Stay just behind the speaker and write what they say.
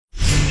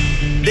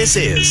This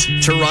is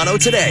Toronto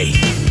Today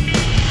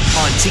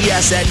on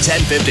TSN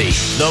 1050,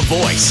 the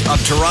voice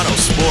of Toronto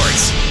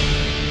sports.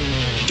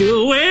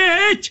 Do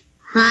it!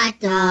 Hot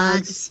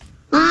dogs.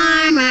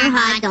 Armor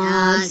hot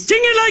dogs. Sing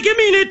it like you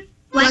mean it.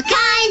 What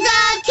kinds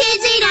of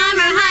kids eat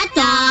Armor hot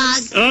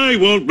dogs? I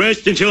won't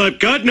rest until I've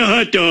gotten a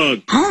hot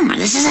dog. Homer,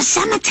 this is a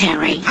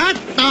cemetery. Hot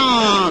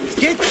dogs!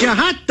 Get your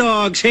hot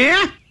dogs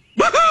here!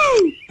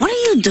 Woohoo! What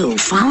do?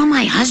 Follow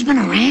my husband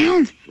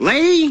around?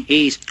 Lee,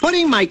 he's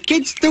putting my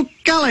kids through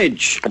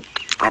college.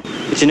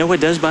 But you know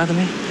what does bother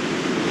me?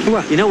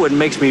 What? You know what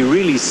makes me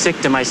really sick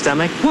to my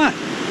stomach? What?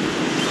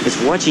 It's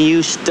watching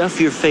you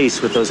stuff your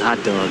face with those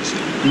hot dogs.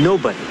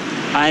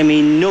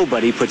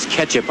 Nobody puts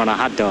ketchup on a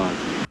hot dog.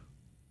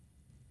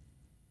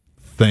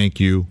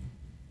 Thank you,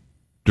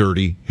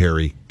 Dirty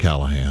Harry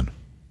Callahan,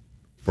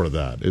 for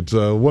that. It's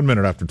 1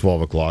 minute after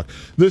 12 o'clock.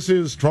 This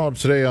is Toronto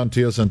Today on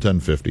TSN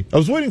 1050. I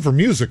was waiting for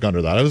music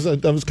under that.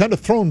 I was kind of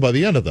thrown by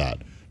the end of that.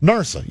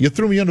 Narsa, you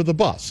threw me under the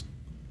bus.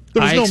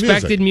 There was I no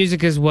expected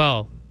music as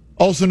well.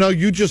 Oh, so now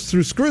you just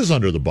threw Skriz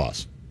under the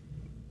bus.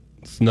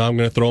 So now I'm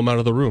going to throw him out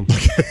of the room.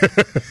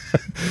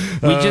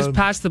 We just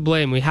pass the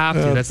blame. We have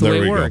to. That's the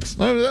way it works.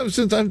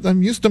 Since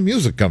I'm used to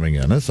music coming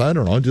in, I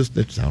don't know.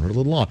 It sounded a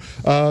little odd.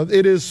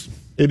 It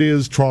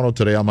is Toronto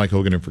Today. I'm Mike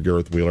Hogan in for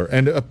Gareth Wheeler.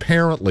 And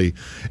apparently,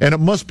 and it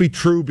must be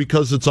true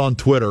because it's on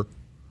Twitter,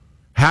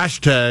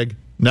 hashtag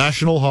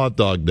National Hot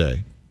Dog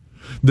Day.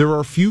 There are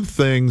a few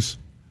things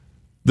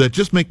that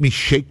just make me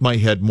shake my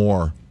head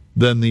more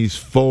than these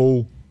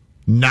faux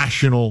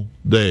national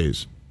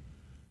days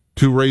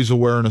to raise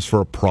awareness for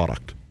a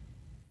product.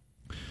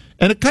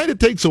 And it kind of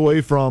takes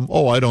away from,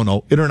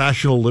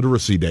 International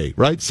Literacy Day,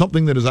 right?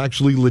 Something that is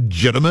actually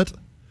legitimate.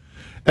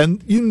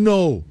 And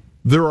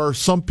there are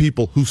some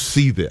people who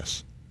see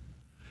this.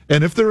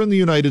 And if they're in the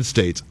United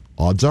States,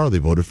 odds are they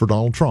voted for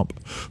Donald Trump,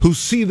 who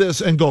see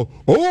this and go,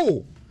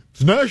 oh,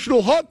 it's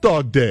National Hot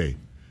Dog Day.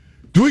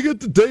 Do we get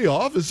the day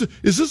off? Is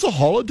this a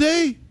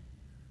holiday?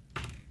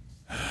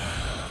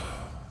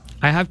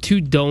 I have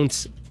two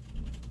don'ts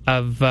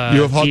of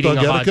eating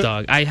a hot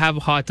dog. I have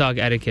hot dog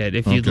etiquette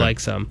if you'd like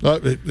some.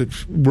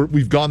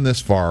 We've gone this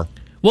far.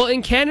 Well,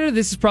 in Canada,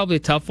 this is probably a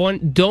tough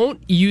one.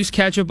 Don't use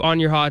ketchup on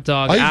your hot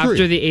dog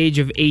after the age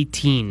of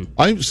 18.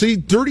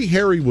 Dirty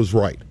Harry was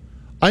right.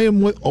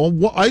 I'm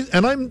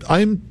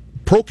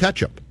pro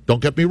ketchup.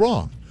 Don't get me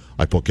wrong.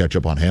 I put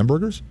ketchup on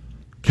hamburgers,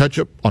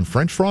 ketchup on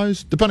French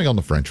fries, depending on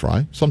the French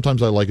fry.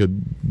 Sometimes I like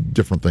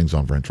different things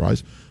on French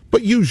fries,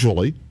 but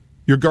usually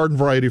your garden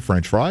variety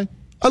French fry,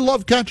 I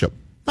love ketchup.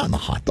 Not on the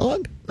hot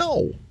dog.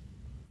 No.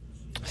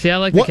 See, I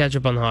like the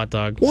ketchup on the hot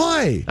dog.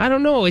 Why? I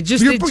don't know. It's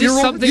just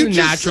something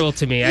natural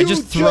to me. I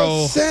just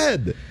throw. You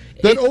said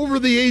that over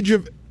the age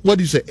of, what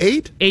do you say,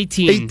 8?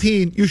 18.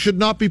 18, you should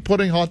not be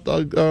putting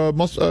ketchup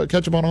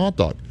on a hot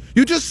dog.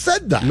 You just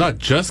said that. Not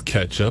just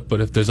ketchup,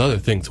 but if there's other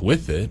things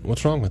with it,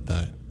 what's wrong with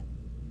that?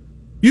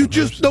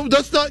 That's not.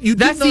 That's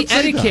the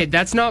etiquette.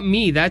 That's not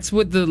me. That's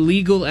what the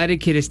legal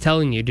etiquette is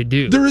telling you to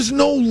do. There is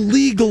no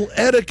legal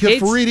etiquette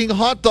for eating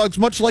hot dogs,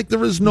 much like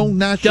there is no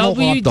national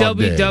hot dog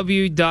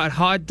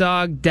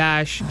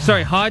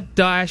day.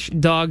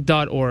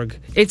 hot-dog.org.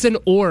 It's an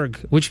org,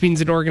 which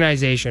means an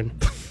organization.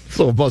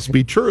 So it must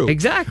be true.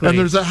 Exactly. And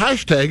there's a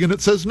hashtag and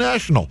it says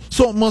national.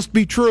 So it must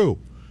be true.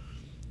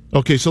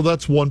 Okay, so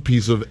that's one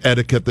piece of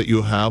etiquette that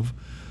you have.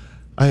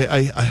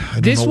 I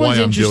don't know why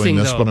I'm doing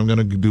this, but I'm going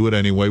to do it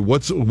anyway.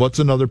 What's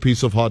another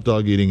piece of hot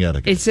dog eating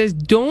etiquette? It says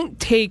don't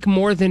take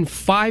more than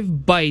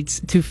 5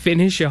 bites to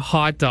finish a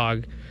hot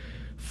dog.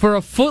 For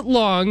a foot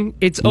long,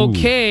 it's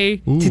okay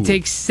to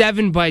take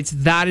 7 bites.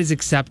 That is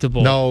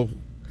acceptable. Now,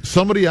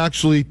 somebody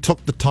actually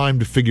took the time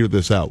to figure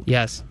this out.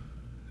 Yes.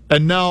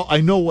 And now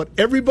I know what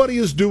everybody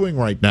is doing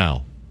right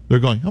now. They're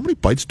going, how many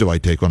bites do I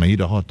take when I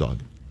eat a hot dog?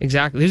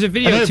 Exactly. There's a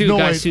video, too,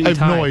 guys. I have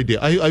no idea.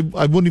 I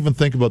wouldn't even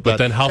think about that. But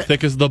then how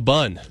thick is the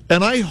bun?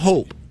 And I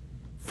hope,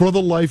 for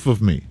the life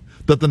of me,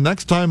 that the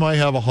next time I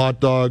have a hot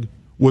dog,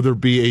 whether it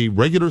be a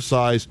regular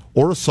size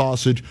or a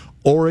sausage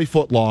or a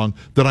foot long,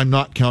 that I'm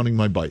not counting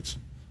my bites.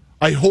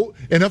 I hope,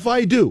 and if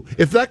I do,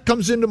 if that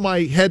comes into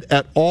my head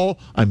at all,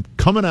 I'm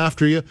coming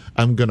after you.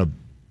 I'm going to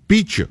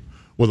beat you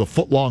with a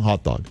foot-long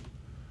hot dog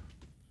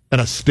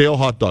and a stale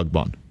hot dog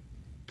bun.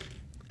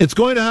 It's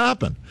going to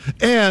happen.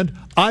 And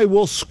I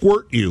will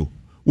squirt you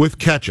with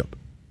ketchup.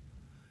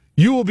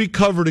 You will be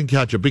covered in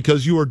ketchup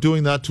because you are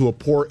doing that to a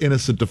poor,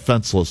 innocent,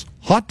 defenseless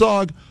hot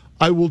dog.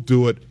 I will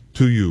do it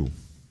to you.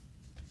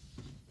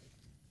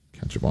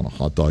 Ketchup on a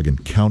hot dog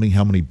and counting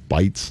how many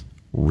bites?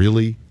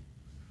 Really?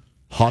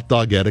 Hot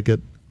dog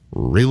etiquette?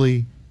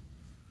 Really?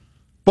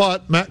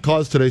 But Matt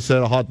Cause today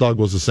said a hot dog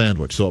was a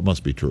sandwich, so it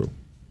must be true.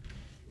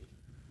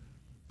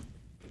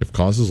 If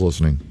Cause is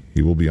listening,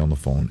 he will be on the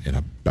phone in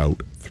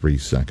about 3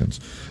 seconds.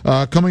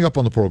 Coming up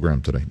on the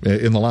program today,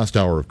 in the last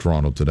hour of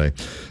Toronto Today,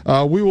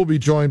 we will be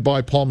joined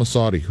by Paul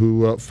Masotti,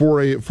 who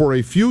for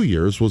a few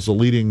years was the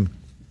leading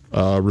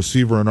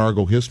receiver in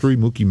Argo history.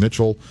 Mookie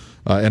Mitchell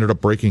ended up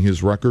breaking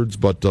his records,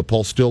 but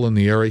Paul's still in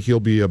the area. He'll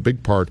be a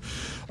big part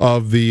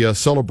of the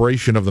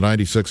celebration of the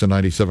 96 and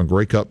 97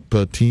 Grey Cup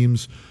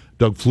teams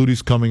Doug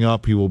Flutie's coming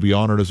up. He will be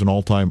honored as an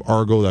all-time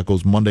Argo. That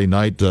goes Monday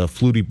night,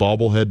 Flutie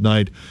bobblehead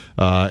night.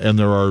 And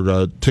there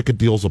are ticket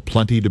deals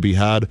aplenty to be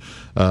had.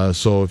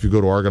 So if you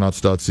go to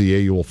argonauts.ca,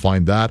 you will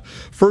find that.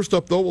 First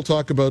up, though, we'll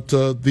talk about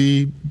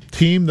the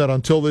team that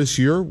until last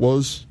year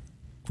was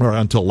sort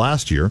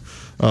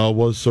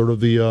of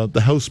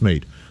the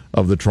housemate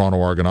of the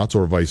Toronto Argonauts,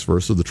 or vice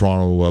versa, the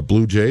Toronto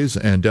Blue Jays.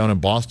 And down in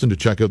Boston to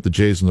check out the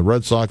Jays and the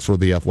Red Sox for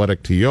the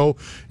Athletic TO,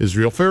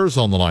 Israel Fehr is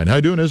on the line. How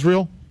you doing,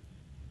 Israel?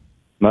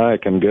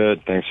 Mike, I'm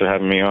good. Thanks for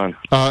having me on.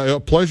 A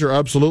pleasure,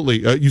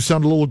 absolutely. You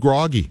sound a little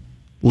groggy.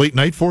 Late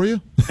night for you?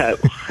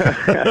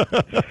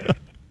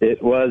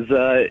 It was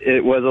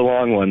a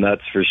long one,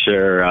 that's for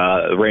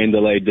sure. Rain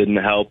delay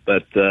didn't help,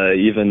 but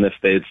even if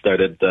they had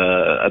started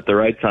at the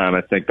right time,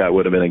 I think that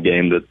would have been a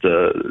game that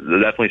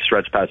definitely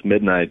stretched past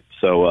midnight.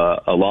 So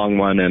a long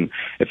one, and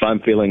if I'm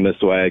feeling this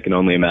way, I can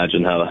only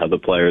imagine how the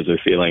players are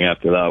feeling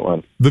after that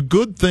one. The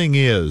good thing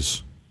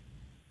is,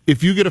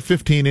 if you get a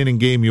 15-inning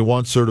game, you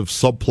want sort of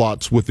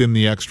subplots within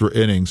the extra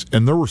innings,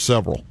 and there were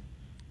several.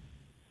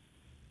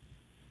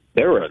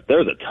 There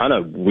was a ton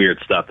of weird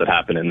stuff that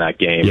happened in that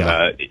game.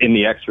 Yeah. In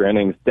the extra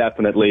innings,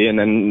 definitely, and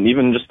then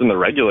even just in the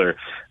regular,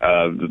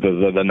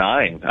 the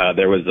nine,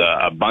 there was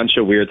a bunch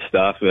of weird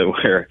stuff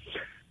where,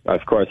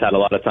 of course, had a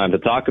lot of time to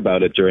talk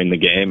about it during the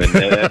game, and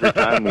every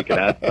time we could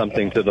add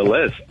something to the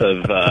list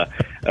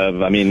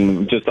I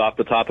mean, just off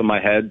the top of my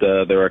head,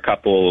 there were a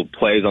couple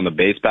plays on the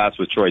base pass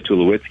with Troy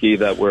Tulowitzki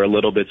that were a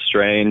little bit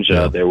strange.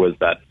 Yeah. There was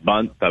that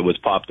bunt that was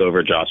popped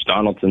over Josh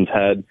Donaldson's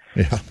head.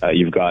 Yeah.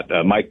 You've got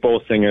Mike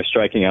Bolsinger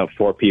striking out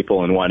 4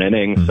 people in one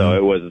inning. Mm-hmm. So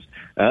it was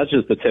that's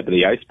just the tip of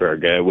the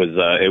iceberg. It was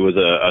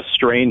a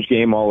strange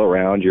game all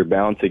around. You're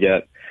bound to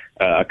get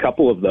a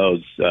couple of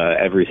those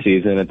every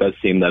season. It does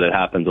seem that it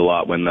happens a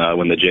lot when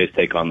the Jays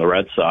take on the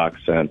Red Sox,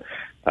 and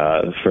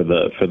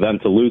for them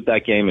to lose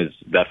that game is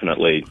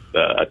definitely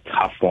a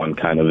tough one,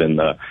 kind of in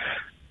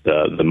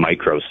the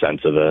micro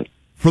sense of it.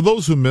 For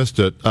those who missed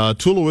it,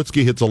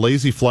 Tulowitzki hits a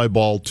lazy fly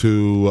ball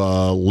to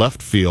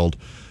left field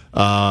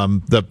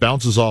that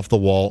bounces off the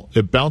wall.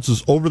 It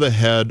bounces over the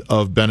head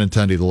of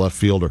Benintendi, the left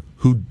fielder,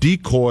 who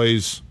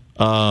decoys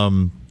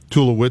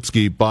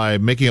Tulowitzki by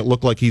making it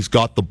look like he's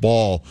got the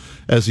ball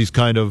as he's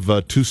kind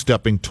of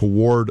two-stepping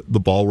toward the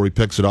ball where he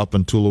picks it up,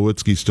 and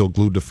Tulowitzki's still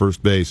glued to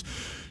first base.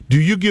 Do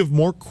you give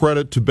more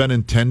credit to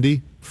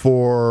Benintendi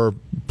for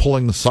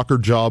pulling the sucker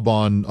job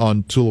on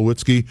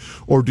Tulowitzki,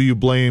 or do you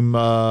blame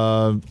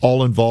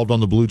all involved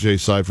on the Blue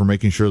Jays side for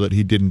making sure that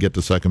he didn't get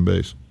to second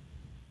base?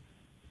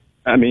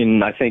 I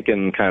mean, I think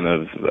in kind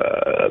of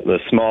the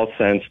small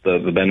sense, the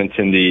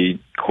Benintendi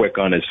quick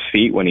on his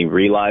feet when he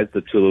realized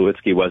that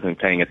Tulowitzki wasn't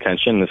paying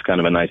attention is kind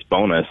of a nice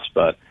bonus,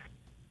 but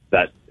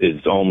that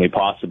is only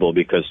possible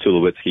because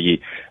Tulowitzki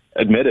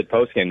admitted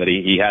postgame that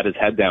he had his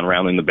head down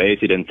rounding the base.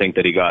 He didn't think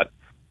that he got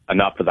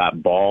enough of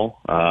that ball,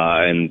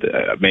 and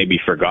maybe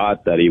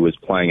forgot that he was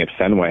playing at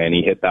Fenway, and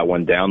he hit that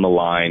one down the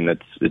line.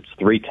 It's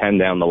 310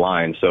 down the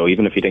line, so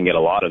even if he didn't get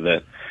a lot of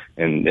it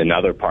in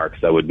other parks,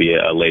 that would be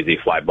a lazy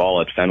fly ball.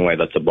 At Fenway,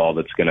 that's a ball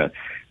that's gonna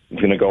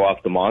go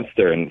off the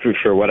monster, and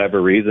for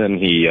whatever reason,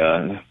 he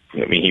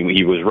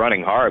was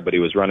running hard, but he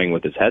was running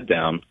with his head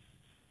down,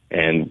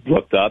 and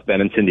looked up,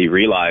 Benintendi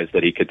realized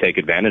that he could take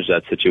advantage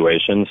of that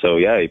situation, so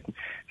yeah, he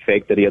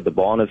faked that he had the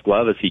ball in his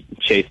glove as he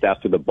chased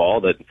after the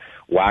ball that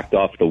whacked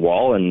off the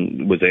wall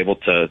and was able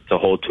to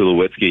hold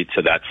Tulowitzki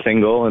to that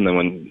single, and then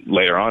when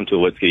later on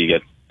Tulowitzki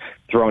gets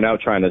thrown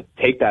out trying to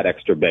take that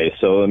extra base.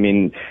 So, I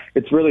mean,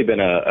 it's really been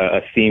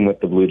a theme with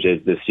the Blue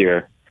Jays this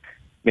year,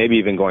 maybe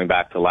even going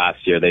back to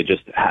last year. They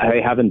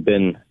haven't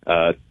been,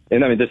 and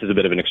I mean, this is a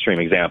bit of an extreme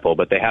example,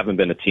 but they haven't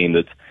been a team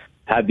that's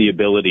had the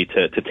ability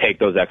to take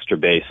those extra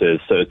bases.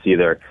 So it's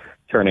either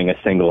turning a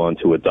single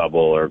into a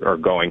double or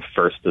going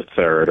first to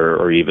third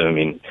or even, I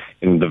mean,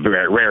 in the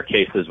very rare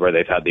cases where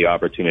they've had the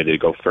opportunity to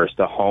go first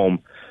to home,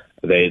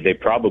 they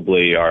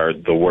probably are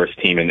the worst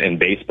team in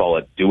baseball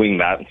at doing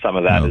that. And some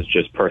of that is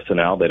just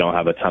personnel. They don't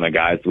have a ton of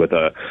guys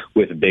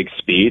with big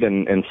speed,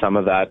 and some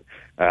of that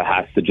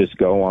has to just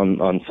go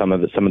on some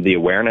of the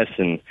awareness.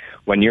 And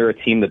when you're a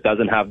team that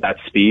doesn't have that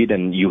speed,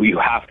 and you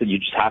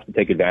just have to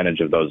take advantage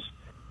of those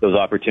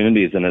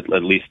opportunities and at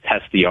least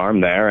test the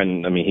arm there.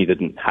 And I mean, he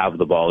didn't have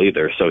the ball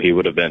either, so he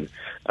would have been,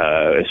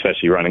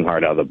 especially running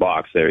hard out of the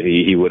box there,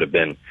 he would have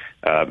been,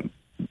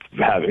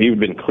 he would have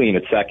been clean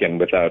at second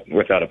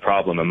without a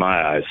problem in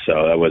my eyes.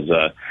 So that was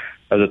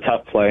a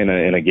tough play in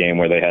a game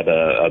where they had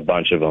a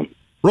bunch of them.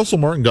 Russell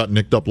Martin got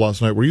nicked up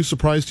last night. Were you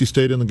surprised he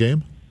stayed in the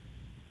game?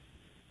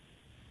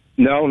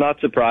 No, not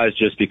surprised,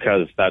 just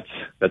because that's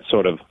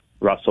sort of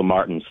Russell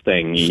Martin's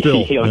thing.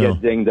 He'll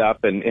get dinged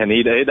up, and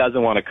he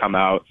doesn't want to come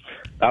out.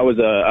 That was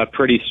a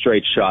pretty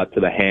straight shot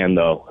to the hand,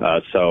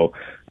 though. So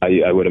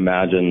I would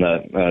imagine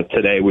that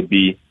today would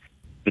be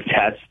the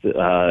test,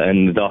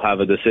 and they'll have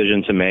a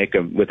decision to make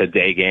with a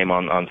day game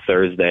on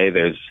Thursday.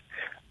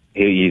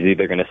 He's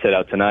either going to sit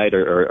out tonight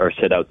or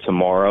sit out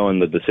tomorrow,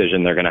 and the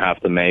decision they're going to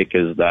have to make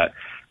is that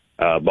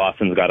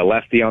Boston's got a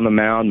lefty on the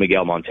mound.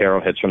 Miguel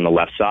Montero hits from the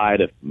left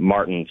side. If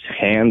Martin's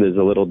hand is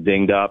a little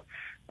dinged up,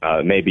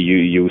 maybe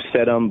you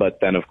sit him, but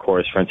then, of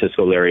course,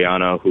 Francisco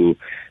Liriano, who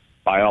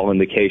by all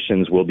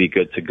indications will be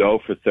good to go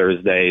for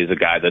Thursday, is a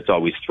guy that's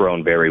always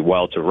thrown very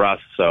well to Russ.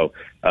 So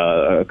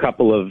a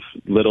couple of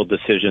little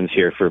decisions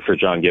here for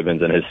John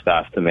Gibbons and his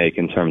staff to make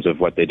in terms of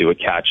what they do at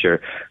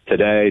catcher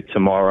today,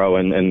 tomorrow,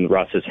 and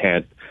Russ's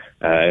hand.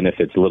 And if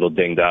it's a little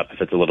dinged up,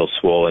 if it's a little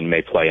swollen,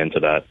 may play into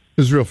that.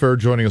 Israel Fehr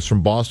joining us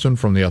from Boston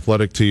from the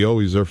Athletic TO.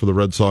 He's there for the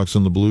Red Sox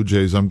and the Blue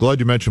Jays. I'm glad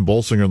you mentioned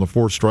Bolsinger in the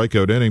 4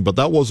 strikeout inning, but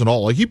that wasn't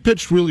all. He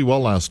pitched really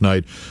well last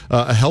night.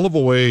 A hell of a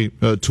way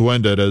to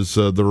end it, as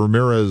the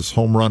Ramirez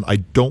home run I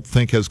don't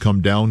think has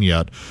come down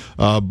yet.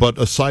 But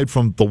aside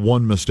from the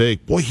one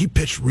mistake, boy, he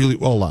pitched really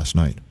well last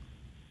night.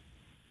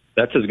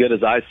 That's as good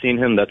as I've seen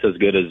him. That's as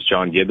good as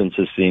John Gibbons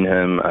has seen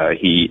him.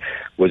 He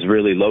was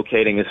really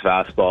locating his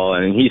fastball,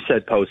 and he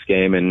said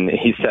post-game, and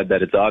he said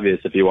that it's obvious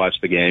if you watch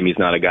the game, he's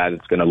not a guy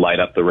that's going to light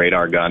up the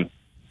radar gun.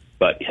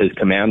 But his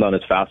command on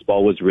his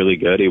fastball was really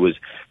good. He was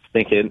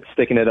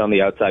sticking it on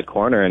the outside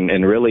corner,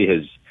 and really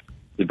his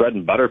bread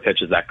and butter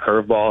pitch is that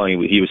curveball,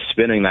 and he was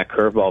spinning that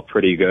curveball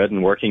pretty good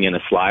and working in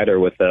a slider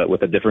with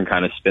a different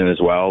kind of spin as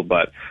well.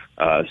 But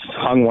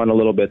hung one a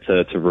little bit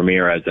to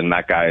Ramirez, and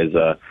that guy is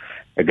a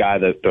guy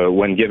that,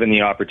 when given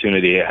the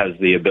opportunity, has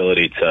the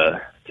ability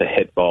to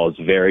hit balls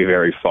very,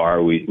 very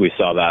far. We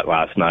saw that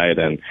last night,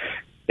 and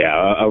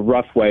a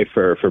rough way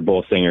for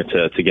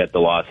Bolsinger to get the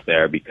loss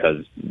there,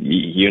 because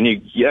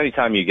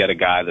anytime you get a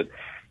guy that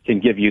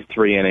can give you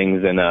 3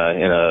 innings in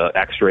a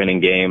extra inning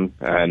game,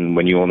 and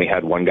when you only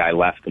had one guy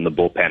left in the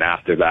bullpen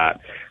after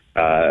that,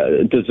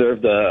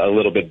 deserved a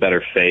little bit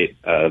better fate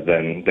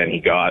than he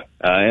got.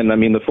 And I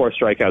mean, the 4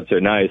 strikeouts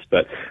are nice,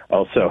 but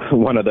also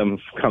one of them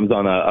comes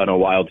on a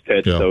wild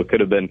pitch, so it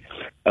could have been,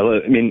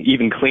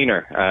 even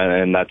cleaner.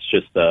 And that's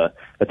just a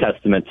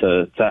testament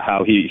to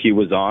how he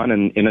was on,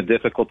 and in a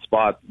difficult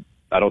spot.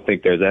 I don't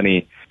think there's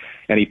any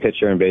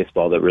pitcher in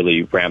baseball that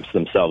really ramps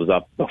themselves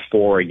up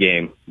before a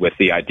game with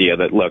the idea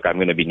that, look, I'm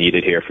going to be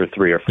needed here for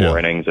 3 or 4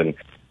 innings, and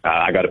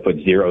I got to put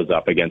zeros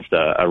up against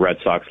a Red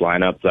Sox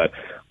lineup that,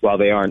 while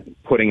they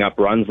aren't putting up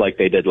runs like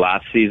they did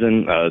last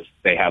season,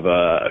 they have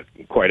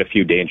quite a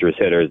few dangerous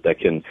hitters that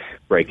can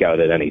break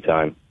out at any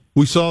time.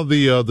 We saw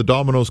the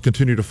dominoes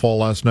continue to fall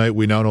last night.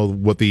 We now know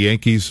what the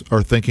Yankees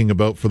are thinking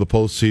about for the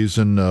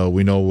postseason.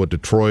 We know what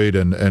Detroit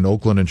and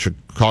Oakland and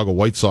Chicago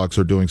White Sox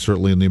are doing,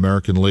 certainly in the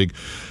American League.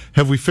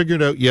 Have we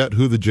figured out yet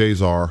who the Jays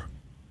are?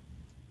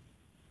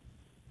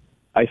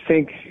 I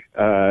think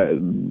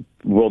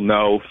we'll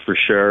know for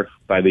sure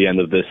by the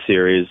end of this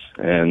series,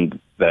 and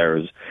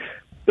there's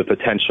the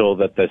potential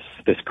that this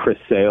Chris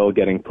Sale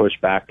getting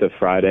pushed back to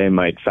Friday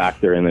might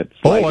factor in it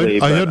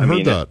slightly. I hadn't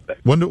heard that.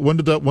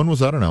 When was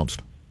that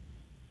announced?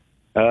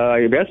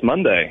 I guess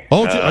Monday.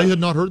 I had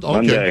not heard. Okay,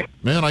 Monday.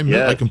 Man,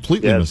 I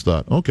completely missed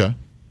that. Okay.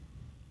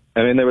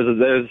 I mean,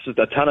 there's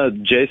a ton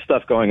of Jay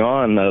stuff going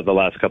on the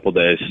last couple of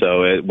days,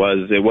 so it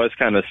was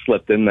kind of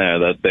slipped in there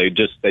that they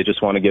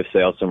just want to give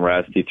Sale some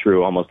rest. He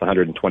threw almost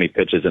 120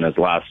 pitches in his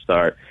last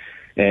start.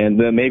 And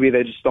maybe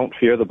they just don't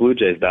fear the Blue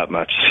Jays that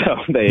much, so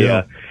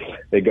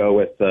they go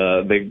with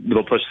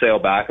they'll push Sale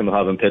back and they'll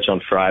have him pitch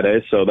on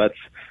Friday. So that's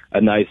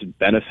a nice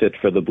benefit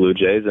for the Blue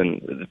Jays,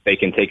 and if they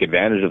can take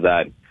advantage of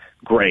that,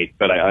 great.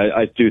 But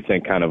I do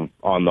think, kind of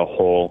on the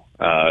whole,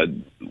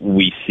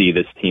 we see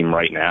this team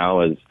right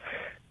now as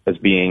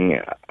being,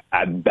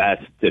 at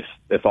best,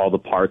 if all the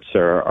parts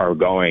are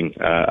going,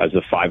 as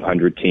a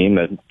 500 team,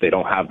 that they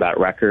don't have that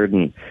record.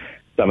 And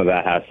some of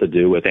that has to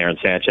do with Aaron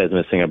Sanchez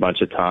missing a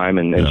bunch of time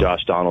and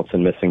Josh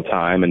Donaldson missing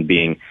time and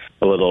being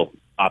a little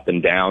up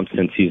and down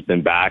since he's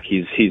been back.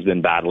 He's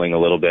been battling a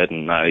little bit,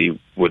 and you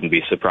wouldn't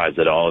be surprised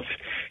at all if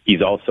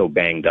he's also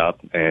banged up.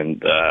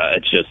 And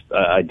it's just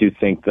I do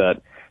think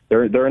that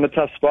they're in a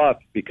tough spot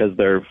because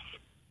their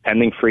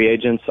pending free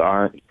agents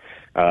aren't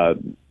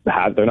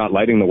they're not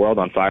lighting the world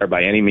on fire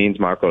by any means.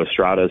 Marco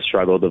Estrada has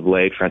struggled of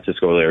late.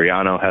 Francisco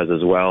Liriano has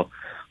as well.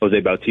 Jose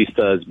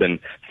Bautista has been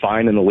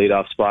fine in the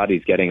leadoff spot.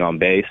 He's getting on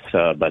base,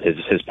 but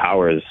his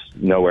power is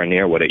nowhere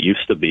near what it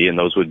used to be. And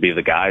those would be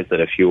the guys that,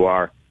 if you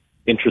are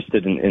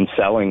interested in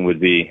selling, would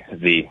be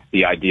the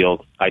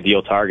ideal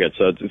target.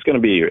 So it's going to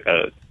be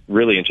a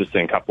really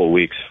interesting couple of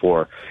weeks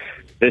for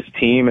this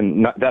team,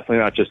 and definitely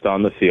not just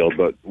on the field,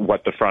 but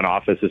what the front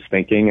office is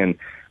thinking. And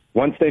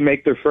once they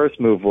make their first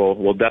move,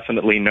 we'll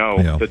definitely know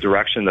the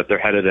direction that they're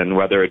headed in,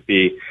 whether it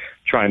be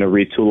trying to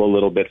retool a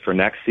little bit for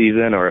next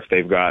season, or if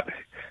they've got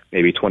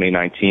maybe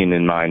 2019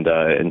 in mind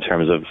in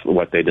terms of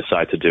what they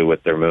decide to do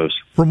with their moves.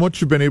 From what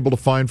you've been able to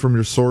find from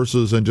your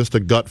sources and just a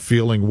gut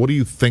feeling, what do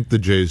you think the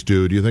Jays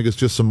do? Do you think it's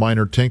just some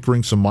minor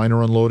tinkering, some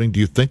minor unloading?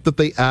 Do you think that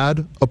they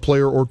add a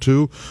player or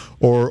two,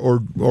 or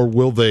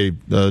will they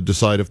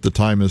decide if the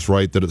time is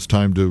right that it's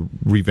time to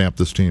revamp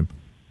this team?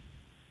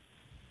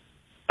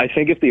 I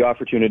think if the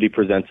opportunity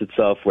presents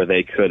itself where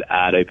they could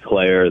add a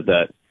player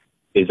that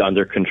is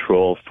under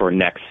control for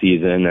next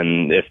season,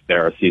 and if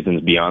there are seasons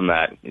beyond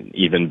that,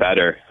 even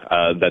better,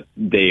 that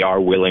they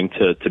are willing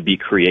to be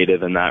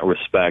creative in that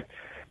respect.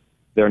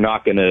 They're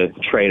not going to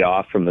trade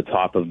off from the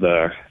top of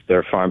their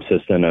farm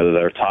system or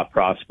their top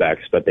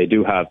prospects, but they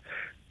do have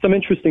some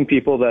interesting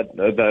people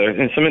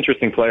and some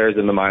interesting players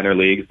in the minor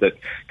leagues that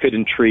could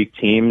intrigue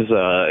teams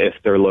if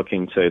they're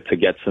looking to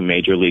get some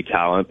major league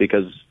talent,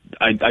 because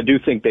I do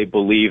think they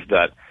believe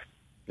that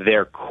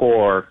their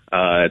core,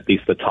 at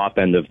least the top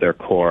end of their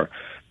core,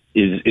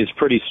 is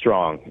pretty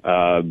strong.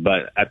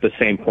 But at the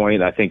same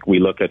point, I think we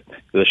look at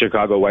the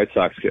Chicago White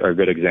Sox are a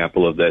good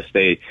example of this.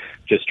 They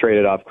just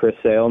traded off Chris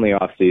Sale in the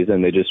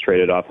offseason. They just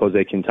traded off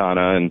Jose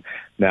Quintana and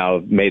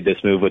now made this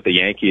move with the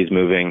Yankees,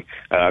 moving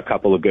a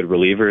couple of good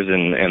relievers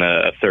and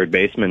a third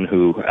baseman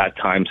who at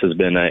times has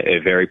been a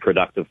very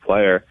productive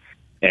player.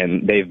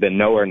 And they've been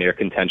nowhere near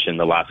contention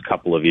the last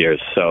couple of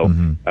years. So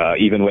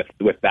even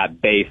with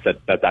that base,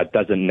 that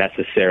doesn't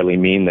necessarily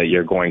mean that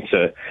you're going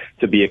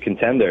to be a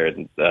contender.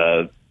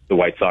 The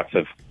White Sox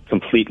have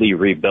completely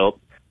rebuilt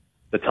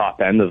the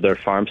top end of their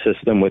farm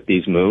system with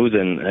these moves,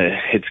 and I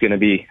think it's going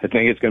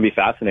to be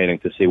fascinating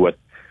to see what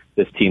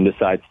this team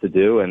decides to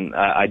do. And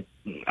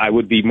I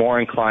would be more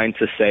inclined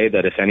to say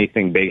that if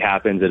anything big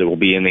happens, that it will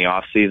be in the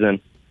off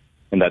season,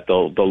 and that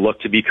they'll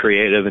look to be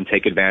creative and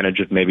take advantage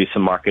of maybe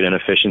some market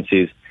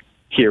inefficiencies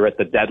here at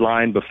the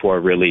deadline before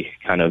really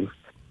kind of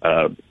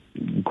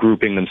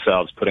grouping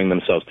themselves, putting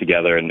themselves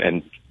together,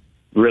 and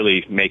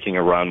really making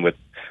a run with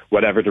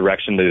whatever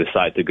direction they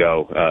decide to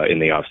go in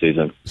the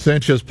offseason.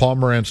 Sanchez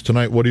Pomeranz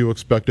tonight. What do you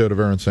expect out of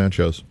Aaron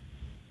Sanchez?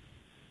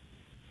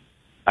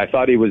 I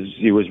thought he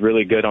was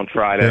really good on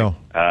Friday. Yeah.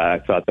 I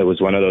thought that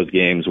was one of those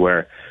games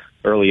where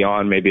early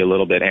on maybe a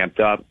little bit amped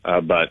up,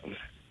 but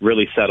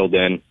really settled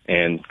in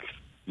and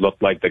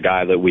looked like the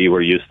guy that we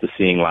were used to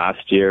seeing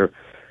last year.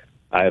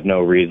 I have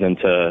no reason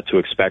to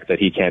expect that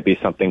he can't be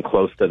something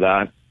close to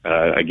that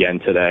again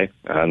today.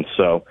 And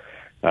so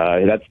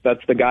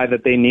that's the guy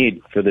that they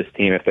need for this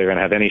team if they're going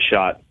to have any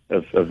shot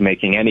of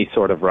making any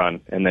sort of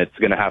run. And it's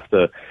going to have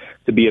to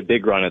be a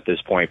big run at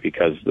this point,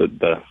 because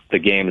the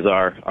games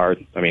are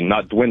I mean,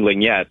 not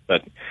dwindling yet,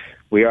 but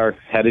we are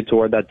headed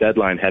toward that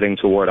deadline, heading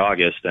toward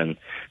August, and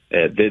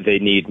they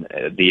need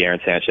the Aaron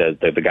Sanchez,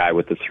 the guy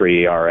with the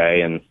 3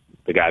 ERA and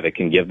the guy that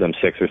can give them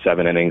 6 or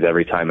 7 innings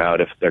every time out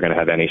if they're going to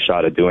have any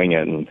shot at doing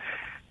it. And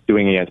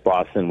doing it against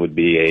Boston would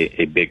be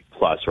a big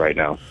plus right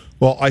now.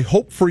 Well, I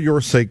hope for your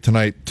sake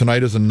tonight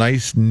is a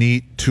nice,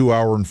 neat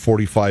 2-hour and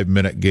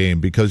 45-minute game,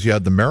 because you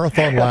had the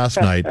marathon last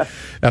night,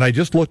 and I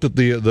just looked at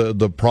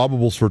the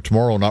probables for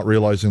tomorrow, not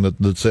realizing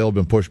that the sale had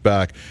been pushed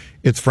back.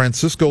 It's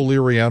Francisco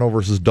Liriano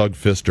versus Doug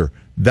Fister.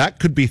 That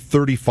could be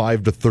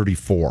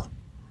 35-34.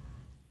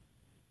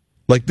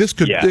 Like this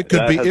could it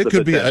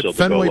could be at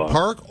Fenway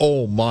Park.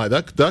 Oh my,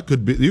 that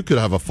could be, you could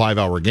have a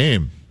 5-hour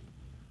game.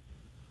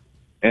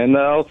 And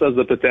that also has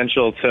the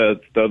potential to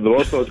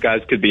both those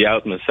guys could be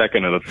out in the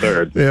second or the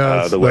third.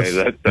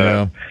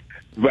 Yeah,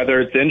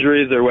 whether it's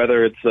injuries or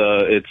whether it's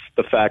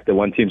the fact that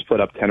one team's put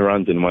up 10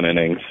 runs in one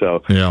inning.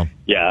 So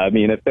yeah, I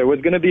mean, if there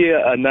was going to be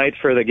a night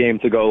for the game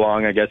to go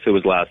long, I guess it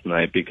was last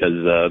night,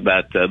 because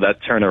that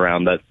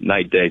turnaround, that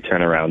night-day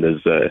turnaround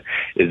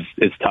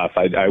is tough.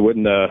 I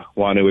wouldn't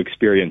want to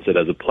experience it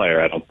as a player,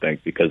 I don't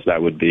think, because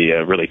that would be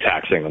really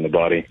taxing on the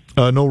body.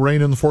 No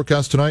rain in the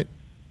forecast tonight?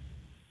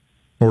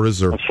 Or is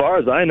there? As far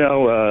as I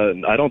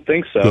know, I don't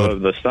think so.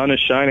 Good. The sun is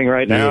shining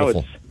right now.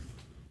 Beautiful.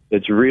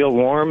 It's real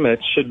warm.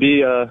 It should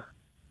be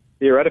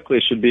theoretically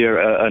it should be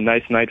a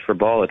nice night for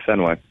ball at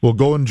Fenway. Well,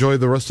 go enjoy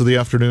the rest of the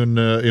afternoon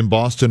in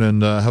Boston,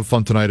 and have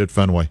fun tonight at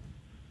Fenway.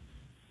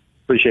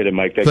 Appreciate it,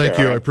 Mike. Thank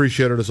you. I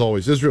appreciate it as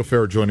always. Israel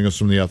Fehr joining us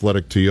from the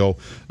Athletic TO.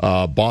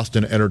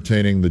 Boston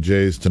entertaining the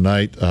Jays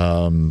tonight.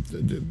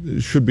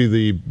 Should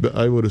be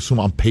I would assume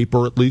on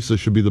paper at least,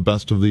 this should be the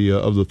best of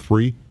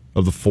the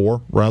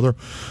four, rather.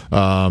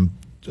 I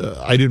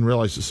didn't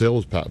realize the sale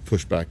was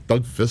pushed back.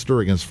 Doug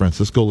Fister against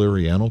Francisco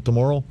Liriano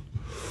tomorrow.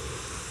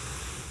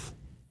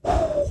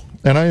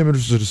 And I am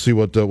interested to see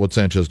what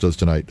Sanchez does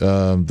tonight.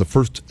 The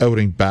first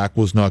outing back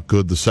was not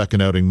good. The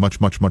second outing much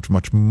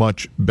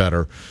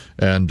better.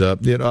 And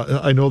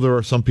I know there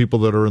are some people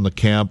that are in the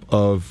camp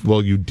of,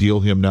 well, you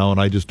deal him now,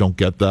 and I just don't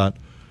get that.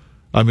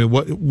 I mean,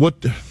 what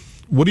do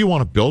you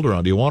want to build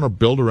around? Do you want to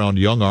build around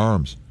young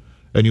arms?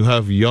 And you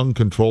have young,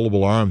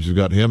 controllable arms. You've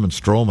got him and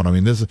Stroman. I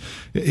mean, this,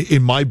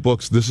 in my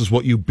books, this is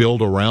what you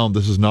build around.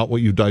 This is not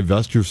what you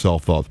divest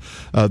yourself of.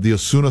 The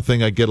Osuna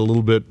thing, I get a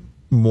little bit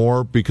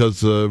more,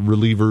 because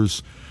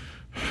relievers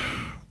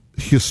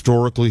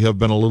historically have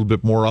been a little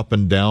bit more up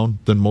and down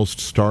than most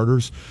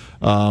starters.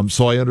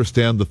 So I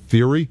understand the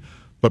theory,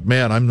 but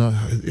man,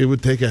 it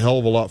would take a hell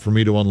of a lot for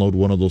me to unload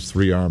one of those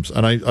 3 arms.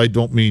 And I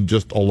don't mean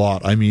just a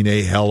lot. I mean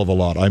a hell of a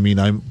lot. I mean,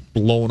 I'm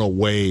blown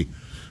away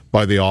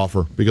by the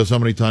offer, because how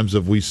many times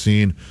have we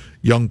seen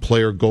young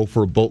player go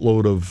for a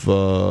boatload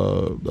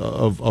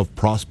of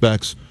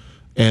prospects,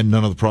 and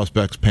none of the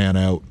prospects pan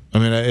out? I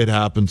mean, it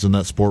happens in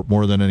that sport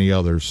more than any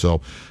other.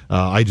 So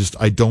I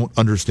don't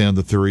understand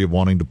the theory of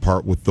wanting to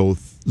part with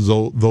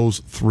those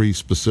 3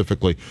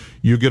 specifically.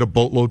 You get a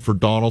boatload for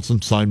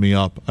Donaldson, sign me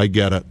up. I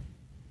get it.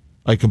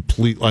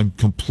 I'm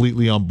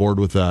completely on board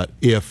with that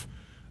if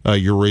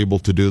you're able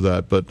to do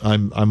that. But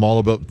I'm all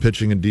about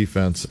pitching and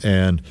defense,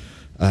 and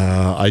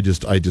I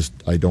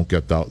don't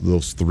get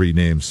those three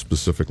names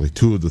specifically.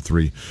 Two of the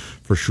three,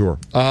 for sure.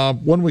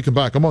 When we come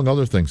back, among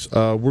other things,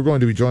 we're going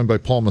to be joined by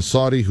Paul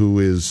Masotti, who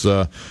is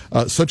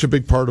such a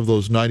big part of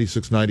those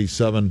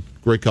 96-97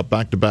 Grey Cup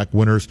back-to-back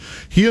winners.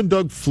 He and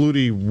Doug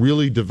Flutie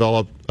really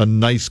developed a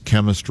nice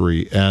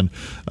chemistry, and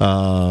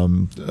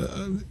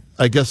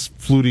I guess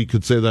Flutie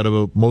could say that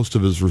about most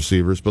of his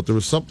receivers, but there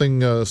was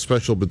something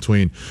special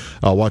between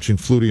watching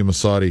Flutie and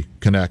Masotti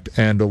connect,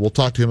 and we'll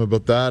talk to him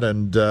about that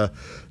and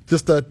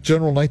just that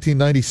general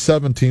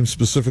 1997 team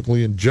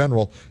specifically in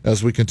general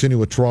as we continue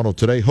with Toronto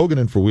today. Hogan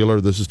in for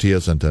Wheeler. This is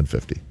TSN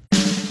 1050.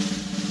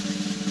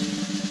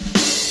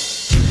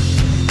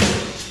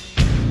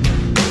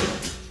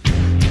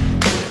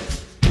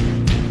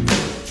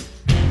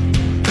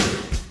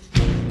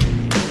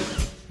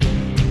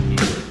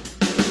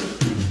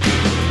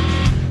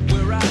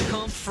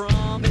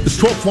 It's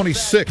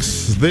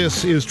 12:26.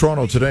 This is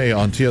Toronto Today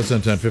on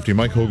TSN 1050.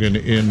 Mike Hogan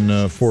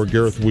in for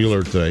Gareth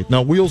Wheeler today.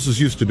 Now, Wheels is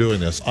used to doing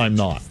this. I'm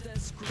not.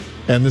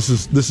 And this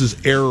is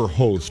error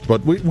host.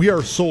 But we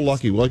are so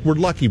lucky. Like, we're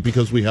lucky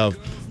because we have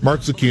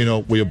Mark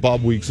Zucchino, we have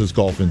Bob Weeks as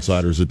Golf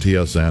Insiders at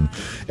TSN.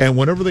 And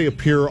whenever they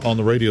appear on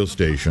the radio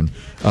station,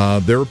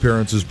 their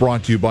appearance is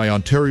brought to you by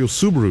Ontario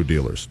Subaru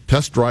dealers.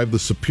 Test drive the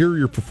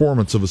superior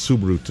performance of a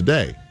Subaru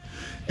today.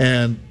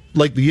 And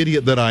like the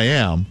idiot that I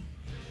am,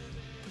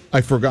 I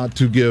forgot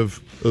to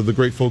give the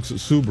great folks at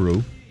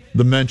Subaru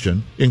the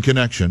mention in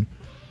connection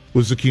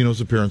with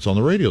Zucchino's appearance on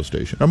the radio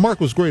station. And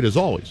Mark was great as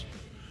always.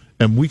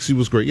 And Weeksy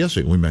was great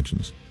yesterday. We mentioned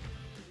this.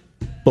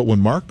 But when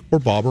Mark or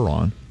Bob are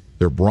on,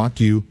 they're brought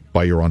to you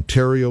by your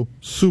Ontario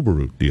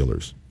Subaru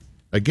dealers.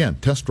 Again,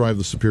 test drive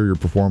the superior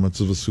performance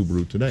of a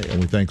Subaru today.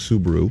 And we thank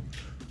Subaru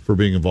for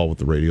being involved with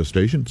the radio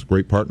station. It's a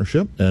great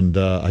partnership. And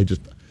I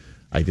just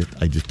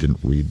didn't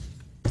read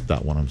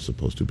that one I'm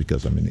supposed to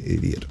because I'm an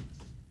idiot.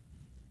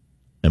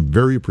 I'm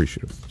very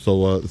appreciative.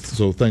 So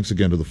thanks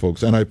again to the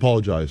folks. And I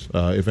apologize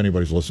if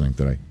anybody's listening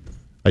today.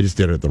 I just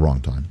did it at the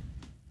wrong time.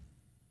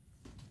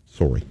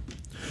 Sorry.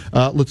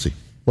 Let's see.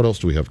 What else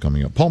do we have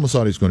coming up? Paul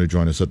Masotti is going to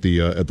join us at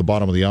the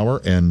bottom of the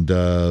hour, and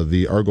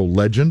the Argo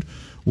legend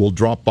will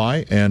drop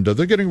by. And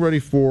they're getting ready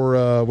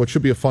for what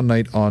should be a fun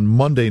night on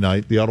Monday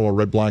night. The Ottawa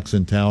Red Blacks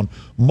in town.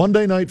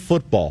 Monday Night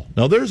Football.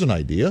 Now, there's an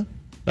idea.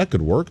 That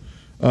could work.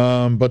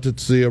 But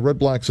it's the Red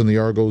Blacks and the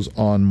Argos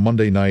on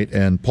Monday night,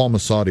 and Paul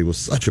Masotti was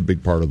such a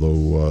big part of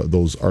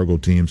those Argo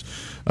teams.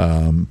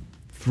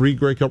 3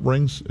 Grey Cup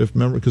rings, if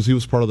memory, because he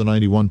was part of the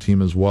 91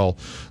 team as well.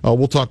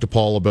 We'll talk to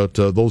Paul about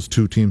those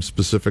two teams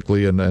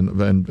specifically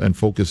and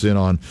focus in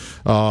on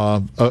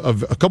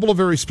a couple of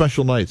very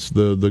special nights,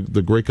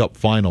 the Grey Cup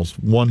finals.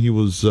 One, he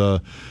was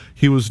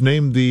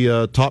named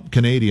the top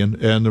Canadian,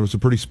 and there was a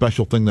pretty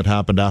special thing that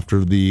happened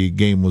after the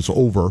game was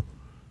over,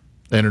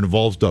 and it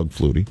involves Doug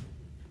Flutie.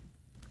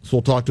 So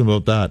we'll talk to him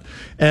about that.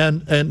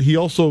 And he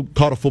also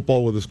caught a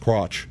football with his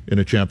crotch in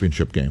a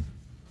championship game.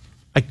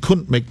 I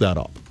couldn't make that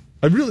up.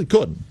 I really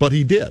couldn't, but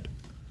he did.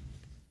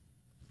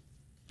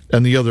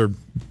 And the other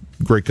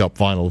Grey Cup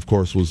final, of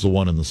course, was the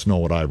one in the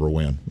snow at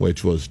Iberwin,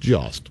 which was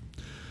just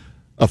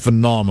a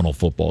phenomenal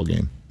football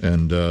game.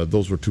 And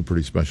those were two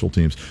pretty special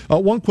teams.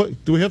 One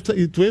quick, do we have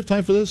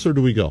time for this, or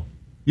do we go?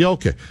 Yeah,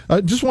 okay.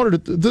 I just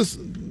wanted to, this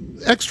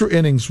extra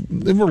innings,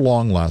 they were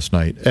long last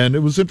night, and it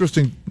was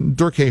interesting.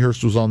 Dirk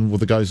Hayhurst was on with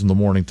the guys in the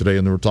morning today,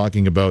 and they were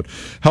talking about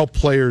how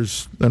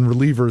players and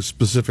relievers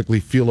specifically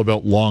feel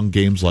about long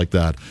games like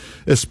that,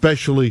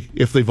 especially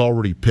if they've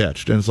already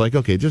pitched. And it's like,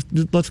 okay, just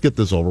let's get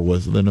this over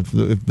with. And then if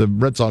the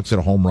Red Sox hit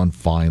a home run,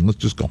 fine, let's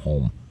just go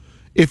home,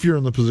 if you're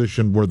in the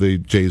position where the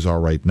Jays are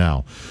right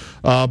now.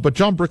 But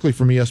John Brickley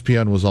from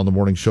ESPN was on the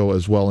morning show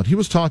as well, and he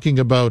was talking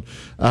about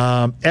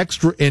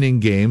extra inning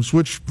games,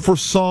 which for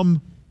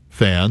some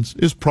fans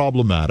is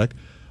problematic.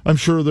 I'm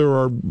sure there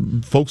are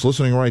folks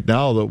listening right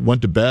now that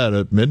went to bed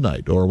at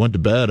midnight or went to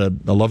bed at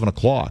 11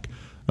 o'clock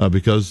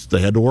because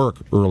they had to work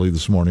early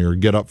this morning or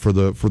get up for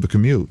the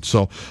commute.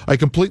 So I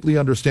completely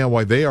understand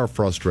why they are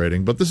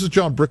frustrating. But this is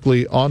John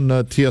Brickley on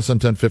TSN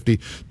 1050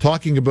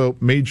 talking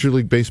about Major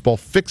League Baseball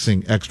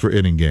fixing extra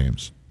inning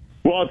games.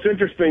 Well, it's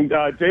interesting.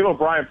 Dave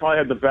O'Brien probably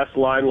had the best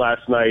line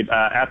last night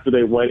after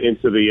they went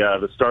into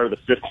the start of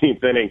the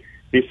 15th inning.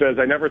 He says,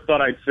 "I never thought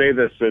I'd say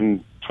this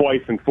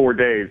twice in 4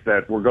 days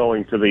that we're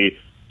going to the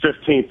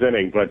 15th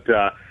inning." But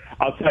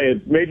I'll tell you,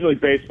 Major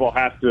League Baseball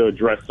has to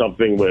address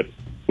something with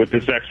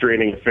this extra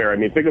inning affair. I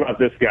mean, think about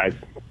this, guys.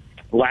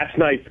 Last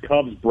night's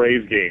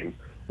Cubs-Braves game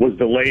was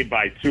delayed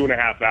by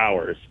 2.5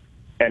 hours,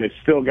 and it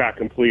still got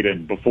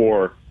completed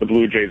before the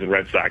Blue Jays and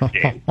Red Sox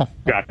game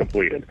got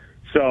completed.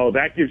 So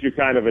that gives you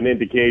kind of an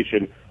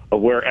indication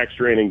of where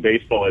extra inning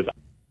baseball is.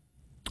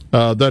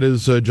 That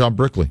is John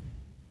Brickley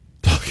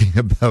talking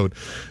about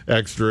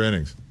extra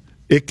innings.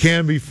 It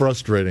can be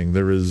frustrating.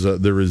 There is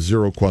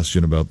zero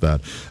question about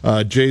that.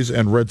 Jays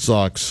and Red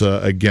Sox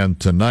again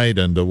tonight,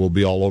 and we'll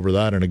be all over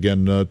that. And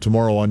again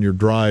tomorrow on your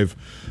drive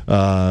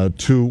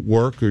to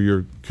work or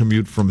your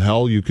commute from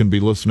hell, you can be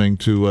listening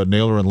to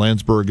Naylor and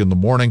Landsberg in the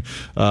morning.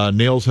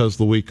 Nails has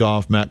the week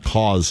off. Matt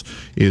Cause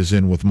is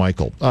in with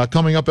Michael.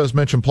 Coming up, as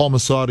mentioned, Paul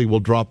Masotti will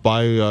drop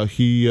by.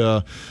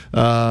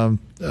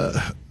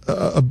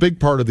 A big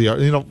part of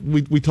the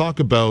we talk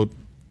about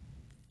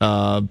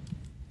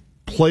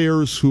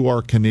players who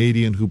are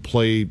Canadian who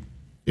play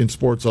in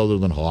sports other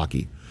than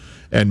hockey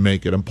and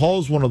make it. And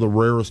Paul's one of the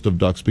rarest of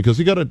ducks because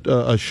he got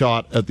a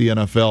shot at the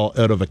NFL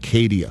out of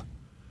Acadia.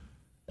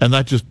 And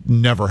that just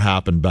never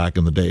happened back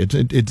in the day.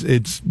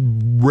 It's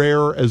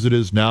rare as it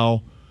is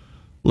now.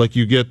 Like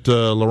you get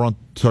Laurent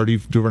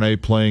Tardif-Duvernay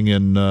playing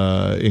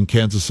in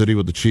Kansas City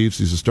with the Chiefs.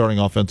 He's a starting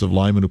offensive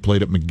lineman who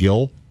played at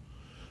McGill.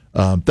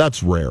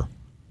 That's rare.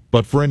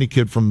 But for any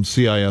kid from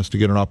CIS to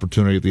get an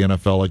opportunity at the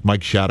NFL, like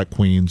Mike Shattuck,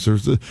 Queens,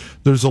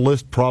 there's a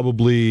list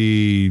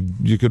probably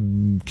you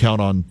could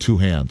count on two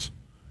hands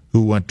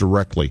who went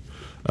directly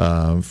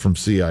from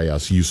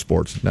CIS, U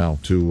Sports now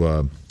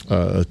to the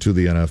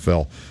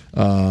NFL.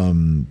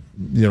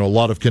 A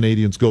lot of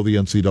Canadians go the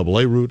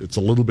NCAA route. It's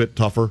a little bit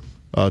tougher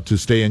to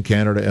stay in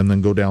Canada and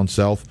then go down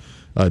south.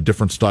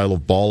 Different style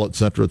of ball, et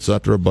cetera,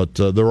 but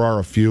there are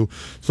a few.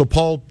 So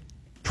Paul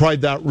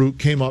tried that route,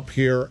 came up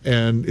here,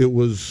 and it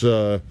was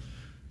a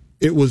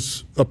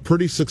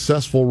pretty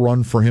successful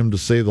run for him, to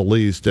say the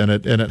least, and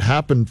it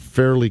happened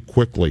fairly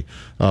quickly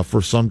for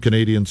some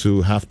Canadians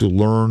who have to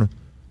learn.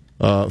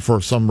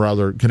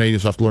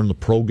 Canadians have to learn the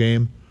pro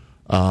game.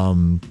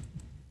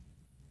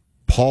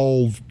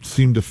 Paul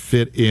seemed to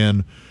fit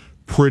in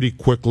pretty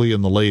quickly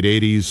in the late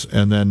 80s,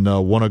 and then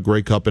won a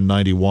Grey Cup in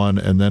 91,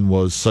 and then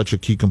was such a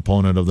key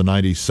component of the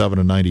 97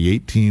 and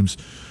 98 teams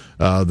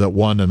that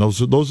won. And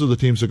those are the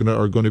teams that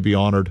are going to be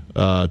honored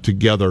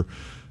together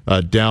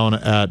down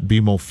at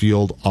BMO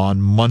Field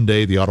on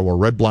Monday. The Ottawa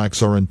Red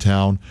Blacks are in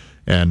town,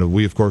 and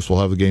we, of course, will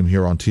have the game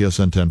here on TSN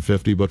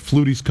 1050. But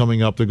Flutie's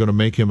coming up. They're going to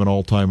make him an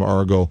all-time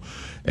Argo.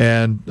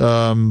 And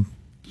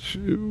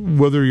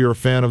whether you're a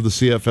fan of the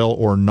CFL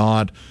or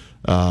not,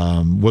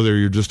 whether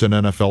you're just an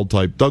NFL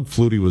type, Doug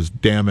Flutie was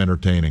damn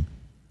entertaining.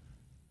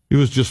 He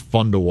was just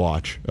fun to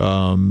watch.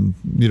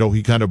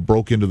 He kind of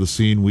broke into the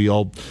scene. We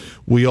all,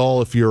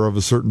 if you're of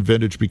a certain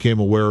vintage, became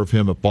aware of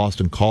him at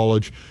Boston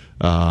College,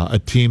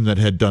 a team that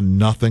had done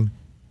nothing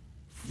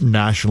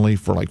nationally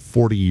for like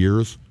 40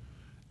 years.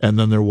 And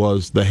then there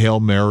was the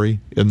Hail Mary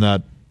in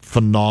that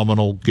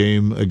phenomenal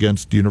game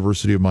against the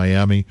University of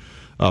Miami.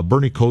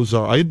 Bernie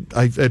Kosar,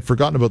 I had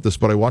forgotten about this,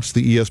 but I watched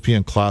the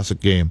ESPN Classic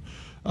game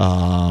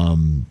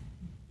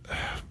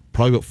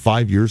probably about